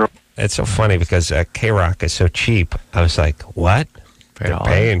on my girl. It's so funny because KNRK is so cheap. I was like, what? They're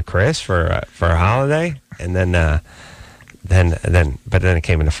paying Chris for a holiday, and then it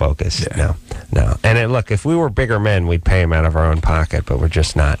came into focus. Yeah. No. And look, if we were bigger men, we'd pay him out of our own pocket, but we're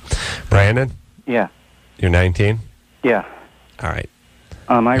just not. Brandon. Yeah. You're 19. Yeah. All right.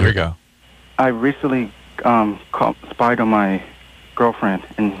 Here we go. I recently spied on my girlfriend,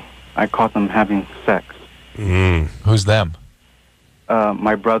 and I caught them having sex. Who's them?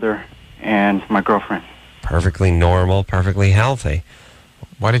 My brother and my girlfriend. Perfectly normal, perfectly healthy.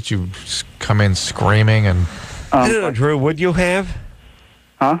 Why did you come in screaming and... I don't know, Drew, would you have?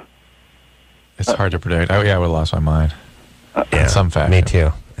 Huh? It's hard to predict. I would have lost my mind. Yeah, in some fashion. Me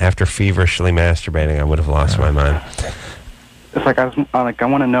too. After feverishly masturbating, I would have lost my mind. It's like I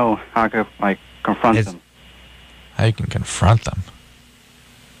want to know how I could confront them. How you can confront them?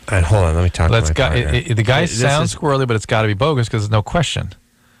 All right, hold on, let me talk to my partner. The guy sounds squirrely, but it's got to be bogus because there's no question.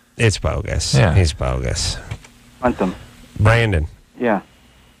 It's bogus. Yeah. He's bogus. Confront them. Brandon. Yeah.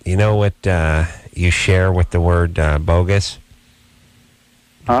 You know what you share with the word bogus?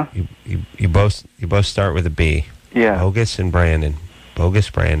 Huh? You both start with a B. Yeah. Bogus and Brandon. Bogus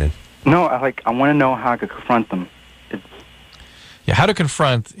Brandon. No, I want to know how I could confront them. Yeah, how to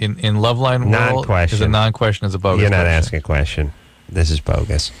confront in LoveLine world non-question. is a non-question, is a bogus You're not question. asking a question. This is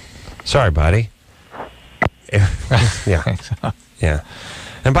bogus. Sorry, buddy. Yeah. Yeah.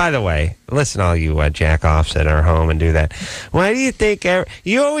 And by the way, listen, all you jack-offs that are home and do that. Why do you think...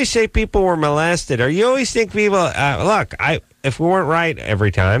 you always say people were molested, or you always think people... look, if we weren't right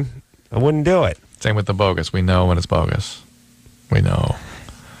every time, I wouldn't do it. Same with the bogus. We know when it's bogus. We know.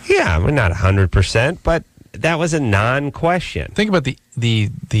 Yeah, we're not 100%, but that was a non-question. Think about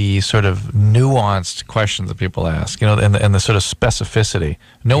the sort of nuanced questions that people ask, and the sort of specificity.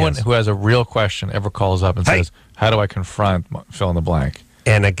 No one who has a real question ever calls up and says, how do I confront fill in the blank?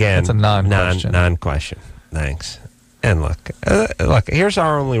 And again, that's a non-question. Non-question. Thanks. And look. Here's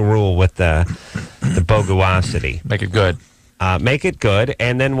our only rule with the boguosity. Make it good. Make it good,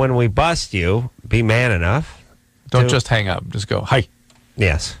 and then when we bust you, be man enough. Don't just hang up. Just go, hi.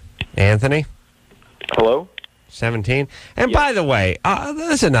 Yes. Anthony? Hello? 17. And by the way,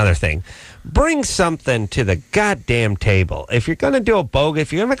 there's another thing. Bring something to the goddamn table. If you're going to do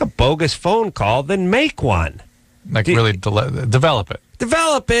if you're going to make a bogus phone call, then make one. Really develop it.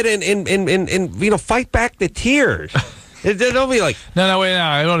 Develop it and fight back the tears. Don't be like... No, wait, no.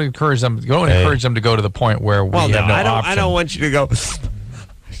 I don't encourage them. Don't encourage them to go to the point where we have no option. I don't want you to go, I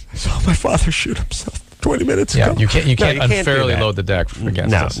saw my father shoot himself 20 minutes ago. You can't unfairly load the deck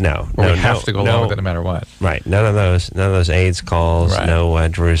against us. No. We have to go along with it no matter what. Right. None of those AIDS calls, no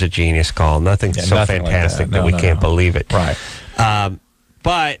Drew's a genius call, nothing so fantastic that we can't believe it. Right.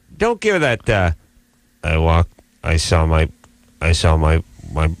 But don't give that I saw my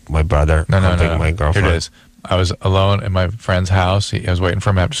brother humping my girlfriend. Here it is. I was alone in my friend's house. I was waiting for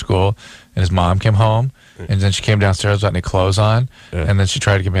him after school, and his mom came home, and then she came downstairs without any clothes on, and then she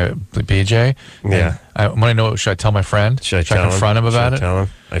tried to give me a BJ. Yeah. I want to know, should I tell my friend? Should I confront him about it? Tell him?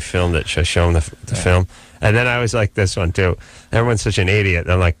 I filmed it. Should I show him the film? And then I was like this one, too. Everyone's such an idiot.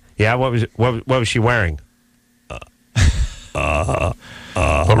 I'm like, yeah, what was she wearing?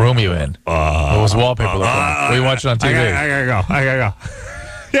 What room are you in? What was the wallpaper look like? What are you watching on TV? I gotta go.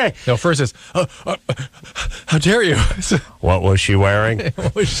 Yeah. No, first is, how dare you? What was she wearing?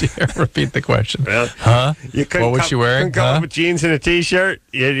 What was she? Repeat the question. Really? Huh? What was she wearing? Couldn't come with jeans and a T-shirt?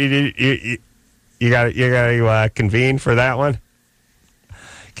 You got to convene for that one?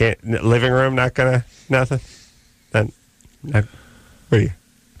 Living room, nothing? Then, what are you?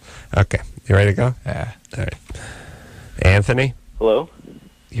 Okay. You ready to go? Yeah. All right. Anthony? Hello?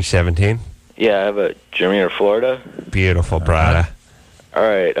 You're 17? Yeah, I have a Germany or Florida. Beautiful, brother. All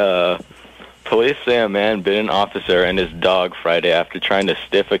right. Police say a man bit an officer and his dog Friday after trying to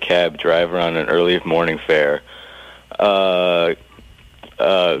stiff a cab driver on an early morning fare. So-and-so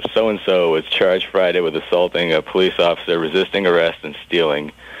was charged Friday with assaulting a police officer, resisting arrest, and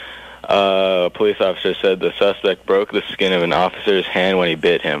stealing. A police officer said the suspect broke the skin of an officer's hand when he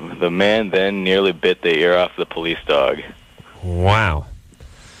bit him. The man then nearly bit the ear off the police dog. Wow.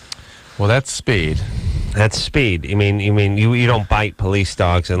 Well, that's speed. That's speed. You mean you don't bite police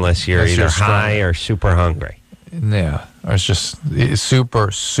dogs unless you're either high or super hungry. Yeah, or it's just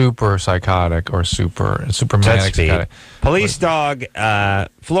super psychotic or super manic psychotic. Police dog,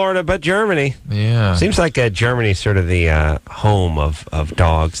 Florida, but Germany. Yeah, seems like Germany's sort of the home of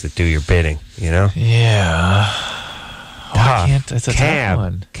dogs that do your bidding. You know? Yeah. Oh, I can't. It's a tough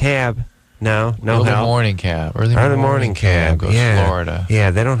one. Cab. No Early help. morning cab. Early morning cab goes Florida.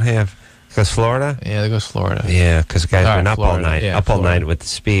 Yeah, they don't have. Goes Florida? Yeah, they go Florida. Yeah, because the guy's been up Florida. all night. Yeah, up all night with the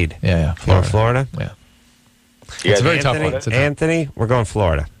speed. Yeah. Florida? Yeah. It's a very tough one. Anthony, we're going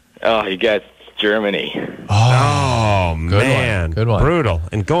Florida. Oh, you got Germany. Oh man. Good one. Brutal.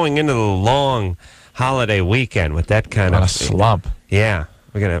 And going into the long holiday weekend with that kind of slump. Yeah.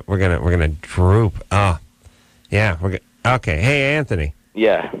 We're gonna droop. Oh. Yeah, okay. Hey Anthony.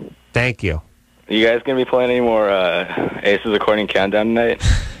 Yeah. Thank you. Are you guys going to be playing any more Aces According Countdown tonight?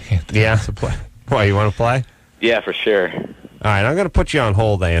 Yeah. Why, you want to play? Yeah, for sure. All right, I'm going to put you on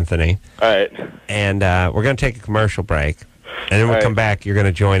hold, Anthony. All right. And we're going to take a commercial break. And then we'll come back. You're going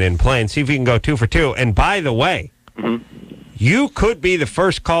to join in play and see if you can go 2 for 2. And by the way, you could be the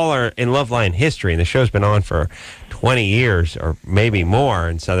first caller in LoveLine history. And the show's been on for 20 years or maybe more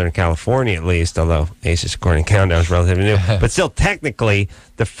in Southern California at least, although Aces According Countdown is relatively new. But still, technically,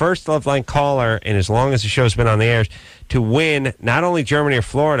 the first LoveLine caller in as long as the show's been on the air to win not only Germany or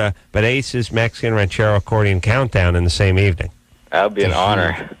Florida, but Aces Mexican Ranchero Accordion Countdown in the same evening. That would be an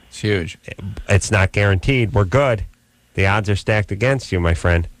honor. It's huge. It's not guaranteed. We're good. The odds are stacked against you, my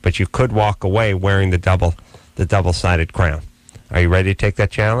friend. But you could walk away wearing the double-sided crown. Are you ready to take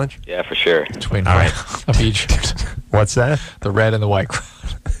that challenge? Yeah, for sure. Between all right. of Egypt. What's that? The red and the white crown.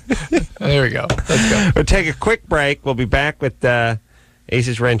 There we go. Let's go. We'll take a quick break. We'll be back with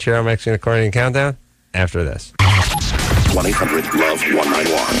Aces Ranchero Mexican Accordion Countdown after this.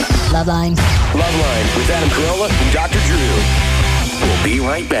 1-800-LOVE-191. LoveLine. LoveLine with Adam Carolla and Dr. Drew. We'll be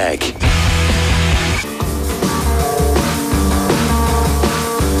right back.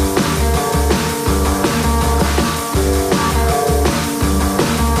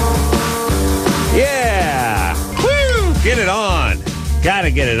 Yeah! Woo! Get it on.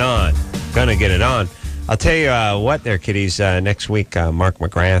 Gotta get it on. Gonna get it on. I'll tell you what there, kiddies. Next week, Mark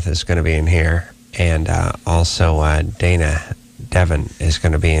McGrath is going to be in here. And also Dana Devon is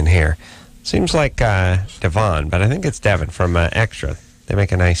going to be in here. Seems like Devon, but I think it's Devon from Extra. They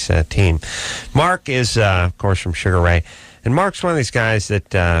make a nice team. Mark is, of course, from Sugar Ray. And Mark's one of these guys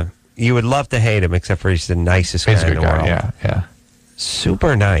that you would love to hate him, except for he's the nicest guy in the world. Yeah.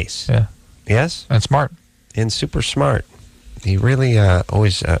 Super nice. Yeah. Yes? And smart. And super smart. He really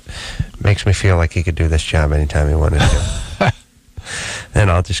always makes me feel like he could do this job anytime he wanted to.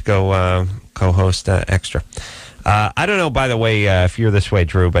 And I'll just go co-host Extra. I don't know, by the way, if you're this way,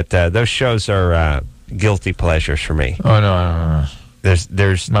 Drew, but those shows are guilty pleasures for me. Oh, no.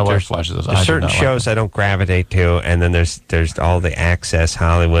 There's my wife watches those. There's certain shows I don't gravitate to, and then there's all the Access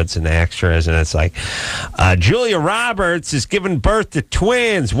Hollywoods and the extras, and it's like Julia Roberts is giving birth to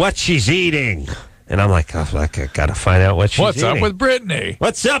twins. What she's eating, and I'm like, I got to find out what she's eating. What's up with Brittany?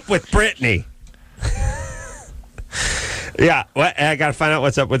 What's up with Brittany? Yeah, I got to find out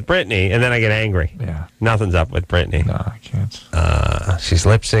what's up with Brittany, and then I get angry. Yeah, nothing's up with Brittany. No, I can't. She's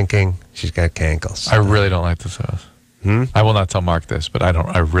lip syncing. She's got cankles. I really don't like those shows. I will not tell Mark this, but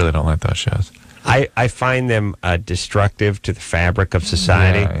I really don't like those shows. I find them destructive to the fabric of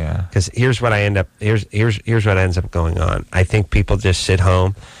society. Yeah. Because here's what ends up going on. I think people just sit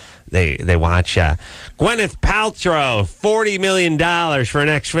home. They watch Gwyneth Paltrow, $40 million for her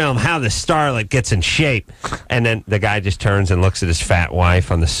next film, How the Starlet Gets in Shape. And then the guy just turns and looks at his fat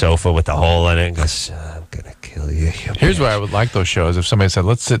wife on the sofa with the hole in it and goes, I'm going to kill you. Here's why I would like those shows. If somebody said,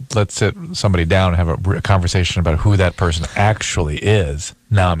 let's sit somebody down and have a conversation about who that person actually is.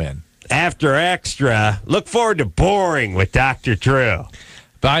 Now I'm in. After Extra, look forward to Boring with Dr. Drew.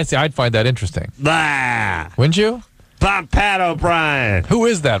 But I'd find that interesting. Blah. Wouldn't you? Pat O'Brien. Who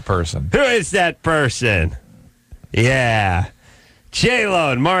is that person? Yeah.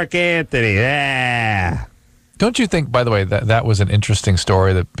 J-Lo and Mark Anthony. Yeah. Don't you think, by the way, that was an interesting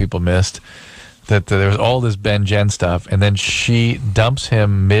story that people missed? That there was all this Ben Jen stuff, and then she dumps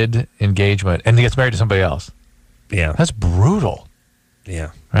him mid-engagement, and he gets married to somebody else. Yeah. That's brutal.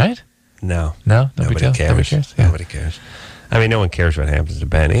 Yeah. Right? No. Nobody cares. Yeah. Nobody cares. I mean, no one cares what happens to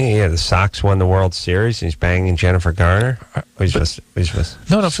Ben. The Sox won the World Series, and he's banging Jennifer Garner. No,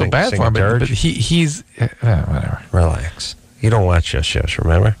 feel bad for him, but he's... whatever. Relax. You don't watch those shows,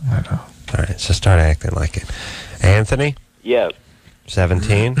 remember? I know. All right, so start acting like it. Anthony? Yeah.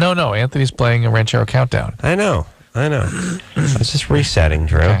 17? No. Anthony's playing a Ranchero Countdown. I know. I was just resetting,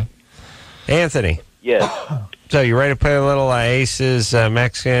 Drew. Okay. Anthony? Yes. So you ready to play a little Aces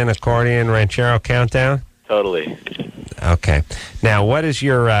Mexican accordion Ranchero Countdown? Totally. Okay. Now, what is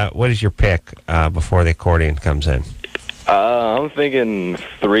your pick before the accordion comes in? I'm thinking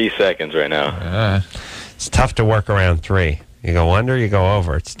 3 seconds right now. It's tough to work around 3. You go under, you go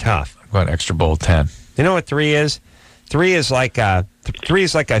over. It's tough. I'm going extra bold 10. You know what 3 is? 3 is like a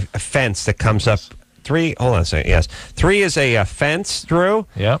fence that comes up. 3. Hold on a second. Yes, 3 is a fence, Drew.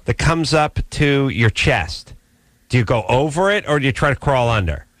 Yep. That comes up to your chest. Do you go over it or do you try to crawl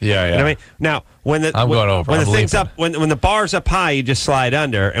under? Yeah. You know what I mean? Now, when the I'm going over. When the thing's up, when the bar's up high, you just slide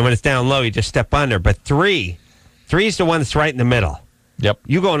under, and when it's down low, you just step under. But 3 is the one that's right in the middle. Yep.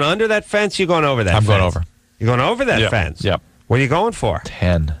 You going under that fence? You going over that? I'm fence? going over. You're going over that Yep. fence. Yep. What are you going for?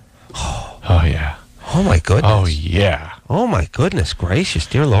 10. Oh yeah. Oh my goodness. Oh yeah. Oh my goodness gracious,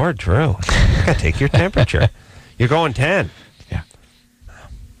 dear Lord, Drew. I gotta take your temperature. You're going 10. Yeah.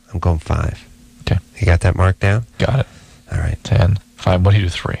 I'm going 5. Okay. You got that marked down? Got it. All right. 10. 5. What do you do?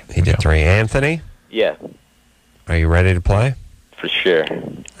 3. He did 3. Anthony, Yeah, are you ready to play? for sure.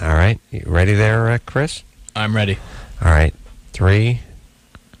 All right. You ready there, Chris? I'm ready. All right. 3,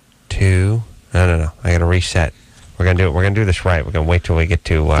 2. No. I gotta reset. We're gonna do it. We're gonna do this right. We're gonna wait till we get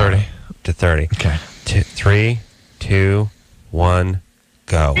to 30. To 30. Okay. 3, 2, 1,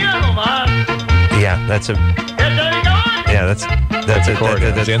 go. Yeah, that's a. Yeah, that's a chord.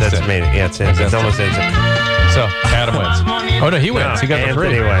 That's made it. Yeah, it's almost instant. So Adam wins. Oh no, he wins. He got the 3.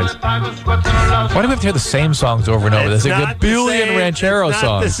 Anthony wins. Why do we have to hear the same songs over and over? There's a billion Ranchero songs.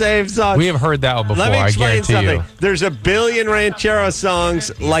 Not the same songs. We have heard that one before. Let me explain I guarantee something. you. There's a billion Ranchero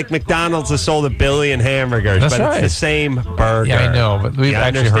songs, like McDonald's has sold a billion hamburgers, That's but right. it's the same burger. Yeah, I know, but we've You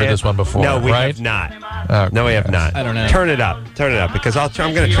actually heard understand? this one before. No, we right? have not. Okay. No, we have not. I don't know. Turn it up, because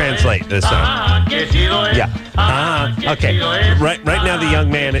I'm going to translate this song. Yeah. Okay. Right now, the young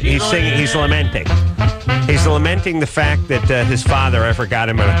man, he's singing. He's lamenting. He's lamenting the fact that his father ever got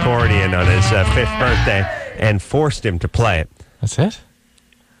him an accordion on his 5th birthday and forced him to play it. That's it?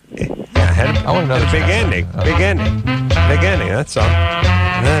 Yeah, I want to know the big ending. Big ending. Big ending. That's all.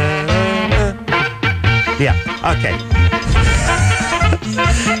 Yeah. Okay.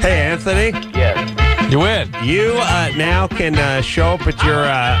 Hey, Anthony. Yeah. You win. You now can show up at your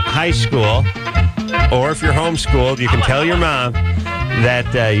high school, or if you're homeschooled, you can tell your mom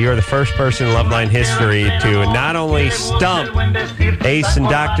that you're the first person in LoveLine history to not only stump Ace and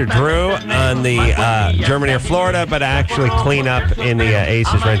Dr. Drew on the Germany or Florida, but actually clean up in the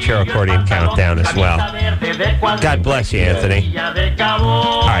Ace's Ranchero Accordion Countdown as well. God bless you, Anthony.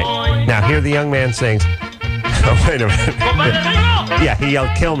 All right, now here the young man sings. Oh, wait a minute. Yeah, he yelled,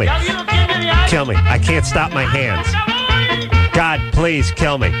 "Kill me. Kill me. I can't stop my hands. God, please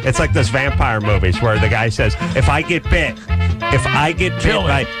kill me." It's like those vampire movies where the guy says, if I get bit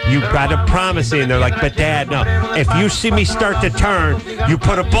by, you got to promise me. And they're like, but Dad, no. If you see me start to turn, you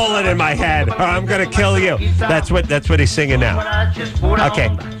put a bullet in my head or I'm going to kill you. That's what he's singing now. Okay.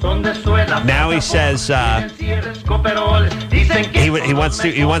 Now he says he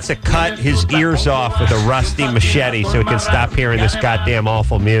wants to cut his ears off with a rusty machete so he can stop hearing this goddamn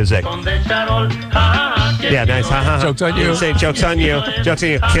awful music. Yeah, nice. Joke's on you. Say joke's on you. Joke's on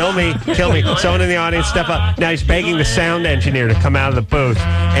you. Kill me. Kill me. Someone in the audience step up. Now he's begging the sound engineer to come out of the booth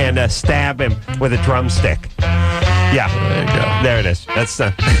and stab him with a drumstick. Yeah. There you go. There it is. That's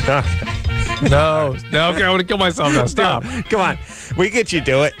the. Okay. No. Okay, I want to kill myself now. Stop. No, come on. We get you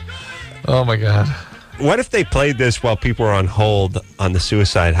do it. Oh my God. What if they played this while people were on hold on the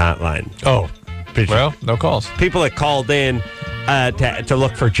suicide hotline? Oh. Well, no calls. People that called in to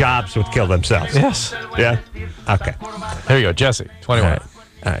look for jobs would kill themselves. Yes. Yeah? Okay. There you go, Jesse, 21. All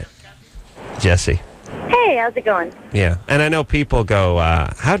right. Jesse. Hey, how's it going? Yeah. And I know people go,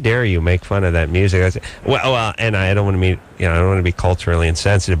 how dare you make fun of that music? I say, well, and I don't want to be, I don't want to be culturally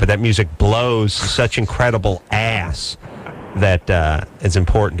insensitive, but that music blows such incredible ass that it's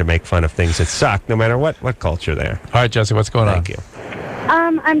important to make fun of things that suck, no matter what culture they are. All right, Jesse, what's going on? Thank you.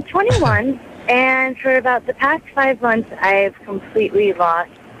 I'm 21, and for about the past 5 months, I've completely lost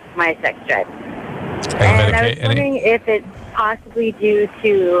my sex drive. And I was wondering if it's possibly due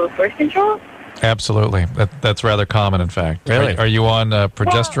to birth control. Absolutely. That's rather common, in fact. Really? Are you on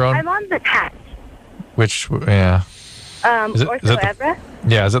progesterone? Well, I'm on the patch. Which, yeah. Ortho-Evra?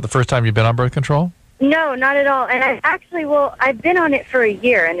 Is that the first time you've been on birth control? No, not at all. And I've been on it for a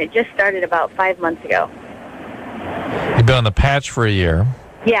year, and it just started about 5 months ago. You've been on the patch for a year.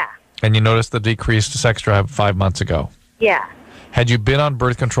 Yeah. And you noticed the decreased sex drive 5 months ago. Yeah. Had you been on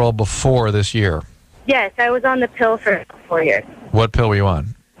birth control before this year? Yes, I was on the pill for 4 years. What pill were you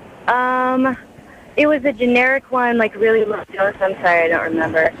on? It was a generic one, like really low dose. I'm sorry, I don't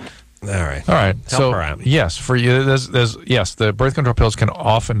remember. All right. So yes, for you, yes, the birth control pills can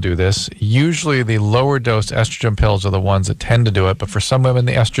often do this. Usually, the lower dose estrogen pills are the ones that tend to do it. But for some women,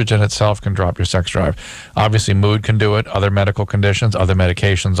 the estrogen itself can drop your sex drive. Obviously, mood can do it. Other medical conditions, other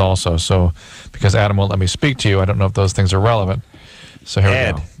medications also. So, because Adam won't let me speak to you, I don't know if those things are relevant. So here we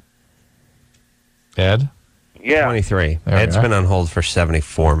go. Ed. Yeah. 23. Ed's been on hold for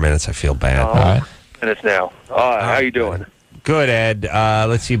 74 minutes. I feel bad. All right. Minutes now. How you doing? Good, Ed.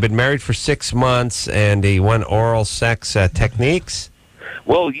 Let's see. You've been married for 6 months, and you want oral sex techniques?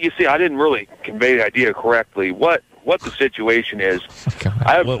 Well, you see, I didn't really convey the idea correctly. What the situation is?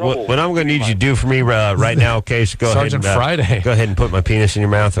 I have trouble. What I'm going to need you to do for me right now, okay? So go Sergeant ahead. Friday. Go ahead and put my penis in your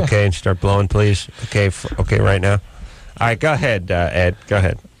mouth, okay, and start blowing, please. Okay, right now. All right, go ahead, Ed. Go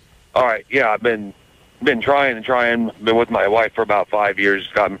ahead. All right. Yeah, I've been trying and trying. Been with my wife for about 5 years.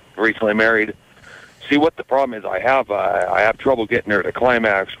 Got recently married. See, what the problem is, I have trouble getting her to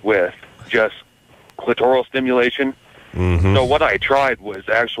climax with just clitoral stimulation. Mm-hmm. So what I tried was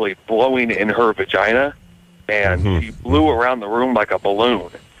actually blowing in her vagina, and she blew around the room like a balloon.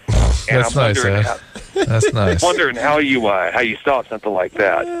 And That's nice, Ed. That's nice. I'm wondering how you stop something like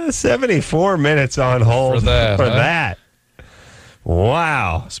that. 74 minutes on hold For that, huh? that.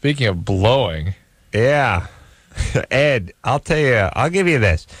 Wow. Speaking of blowing. Yeah. Ed, I'll tell you, I'll give you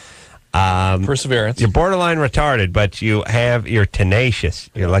this. Perseverance. You're borderline retarded, but you're tenacious.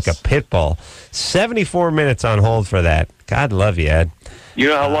 You're like a pit bull. 74 minutes on hold for that. God love you, Ed. You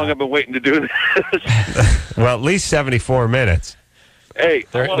know how long I've been waiting to do this? Well, at least 74 minutes. Hey,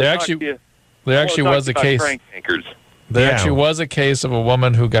 there actually was a case. There actually was a case of a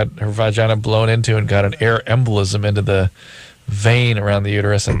woman who got her vagina blown into and got an air embolism into the vein around the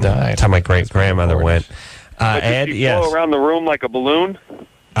uterus and died. That's how my great grandmother went. Ed, yes. Blow around the room like a balloon.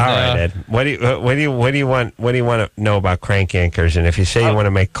 All right, Ed. What do you want to know about crank anchors? And if you say you want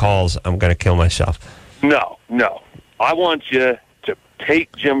to make calls, I'm going to kill myself. No. I want you to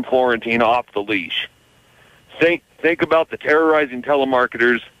take Jim Florentine off the leash. Think about the terrorizing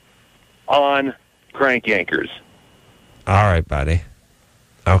telemarketers on crank anchors. All right, buddy.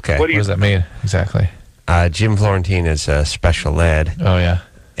 Okay. What does that mean exactly? Jim Florentine is special ed. Oh, yeah.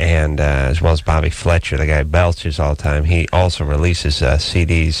 And as well as Bobby Fletcher, the guy belches all the time. He also releases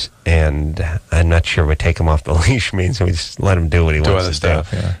CDs, and I'm not sure what take him off the leash means. We just let him do what he wants to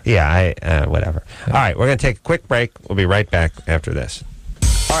do. Yeah, whatever. Yeah. All right, we're going to take a quick break. We'll be right back after this.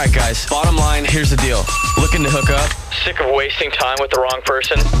 All right, guys, bottom line, here's the deal. Looking to hook up? Sick of wasting time with the wrong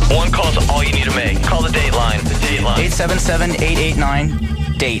person? One call's all you need to make. Call the Dateline. The Dateline.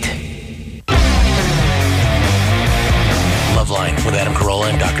 877-889-DATE. LoveLine with Adam Carolla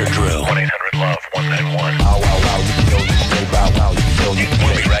and Dr. Drew. 1-800-LOVE-191. We'll be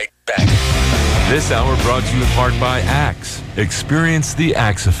right back. This hour brought to you in part by Axe. Experience the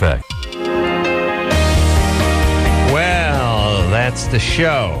Axe effect. Well, that's the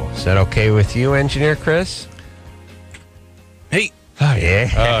show. Is that okay with you, Engineer Chris? Hey. Oh,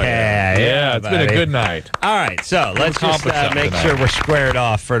 yeah. Yeah, it's been a good night. All right, so let's just make sure we're squared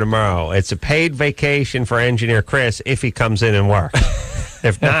off for tomorrow. It's a paid vacation for Engineer Chris if he comes in and works.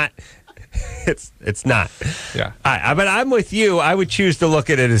 If not, it's not. Yeah. But I'm with you. I would choose to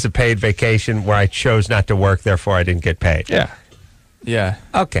look at it as a paid vacation where I chose not to work, therefore I didn't get paid. Yeah. Yeah.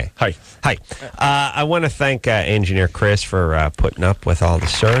 Okay. Hi. I want to thank Engineer Chris for putting up with all the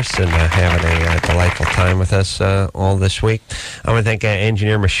source and having a delightful time with us all this week. I want to thank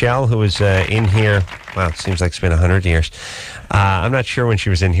Engineer Michelle, who was in here. Wow, it seems like it's been 100 years. I'm not sure when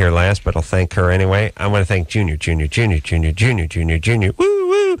she was in here last, but I'll thank her anyway. I want to thank Junior. Woo,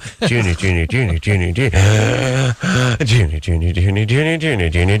 woo. Junior.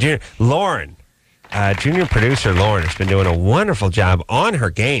 Lauren. Junior producer Lauren has been doing a wonderful job on her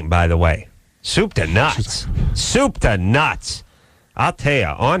game, by the way. Soup to nuts. I'll tell you,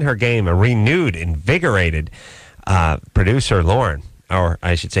 on her game, a renewed, invigorated producer Lauren. Or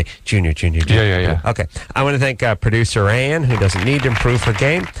I should say Junior. Yeah. Okay. I want to thank producer Ann, who doesn't need to improve her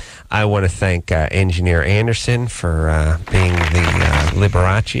game. I want to thank Engineer Anderson for being the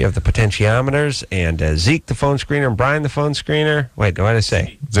Liberace of the potentiometers, and Zeke, the phone screener, and Brian, the phone screener. Wait, what did I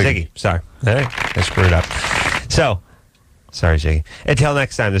say? Ziggy. Sorry. All right. I screwed up. So, sorry, Ziggy. Until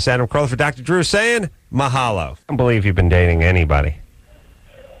next time, this is Adam Carolla for Dr. Drew saying mahalo. I don't believe you've been dating anybody.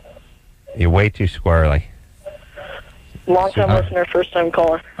 You're way too squirrely. Long-time listener, first-time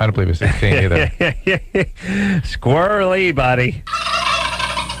caller. I don't believe it's 16 either. Squirrely, buddy.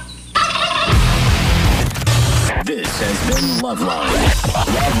 This has LoveLine.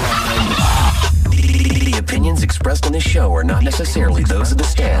 The opinions expressed on this show are not necessarily those of the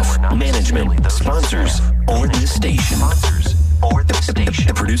staff, management, sponsors, or this station.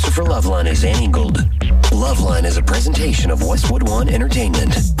 The producer for LoveLine is Annie Gold. LoveLine is a presentation of Westwood One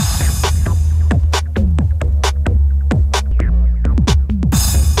Entertainment.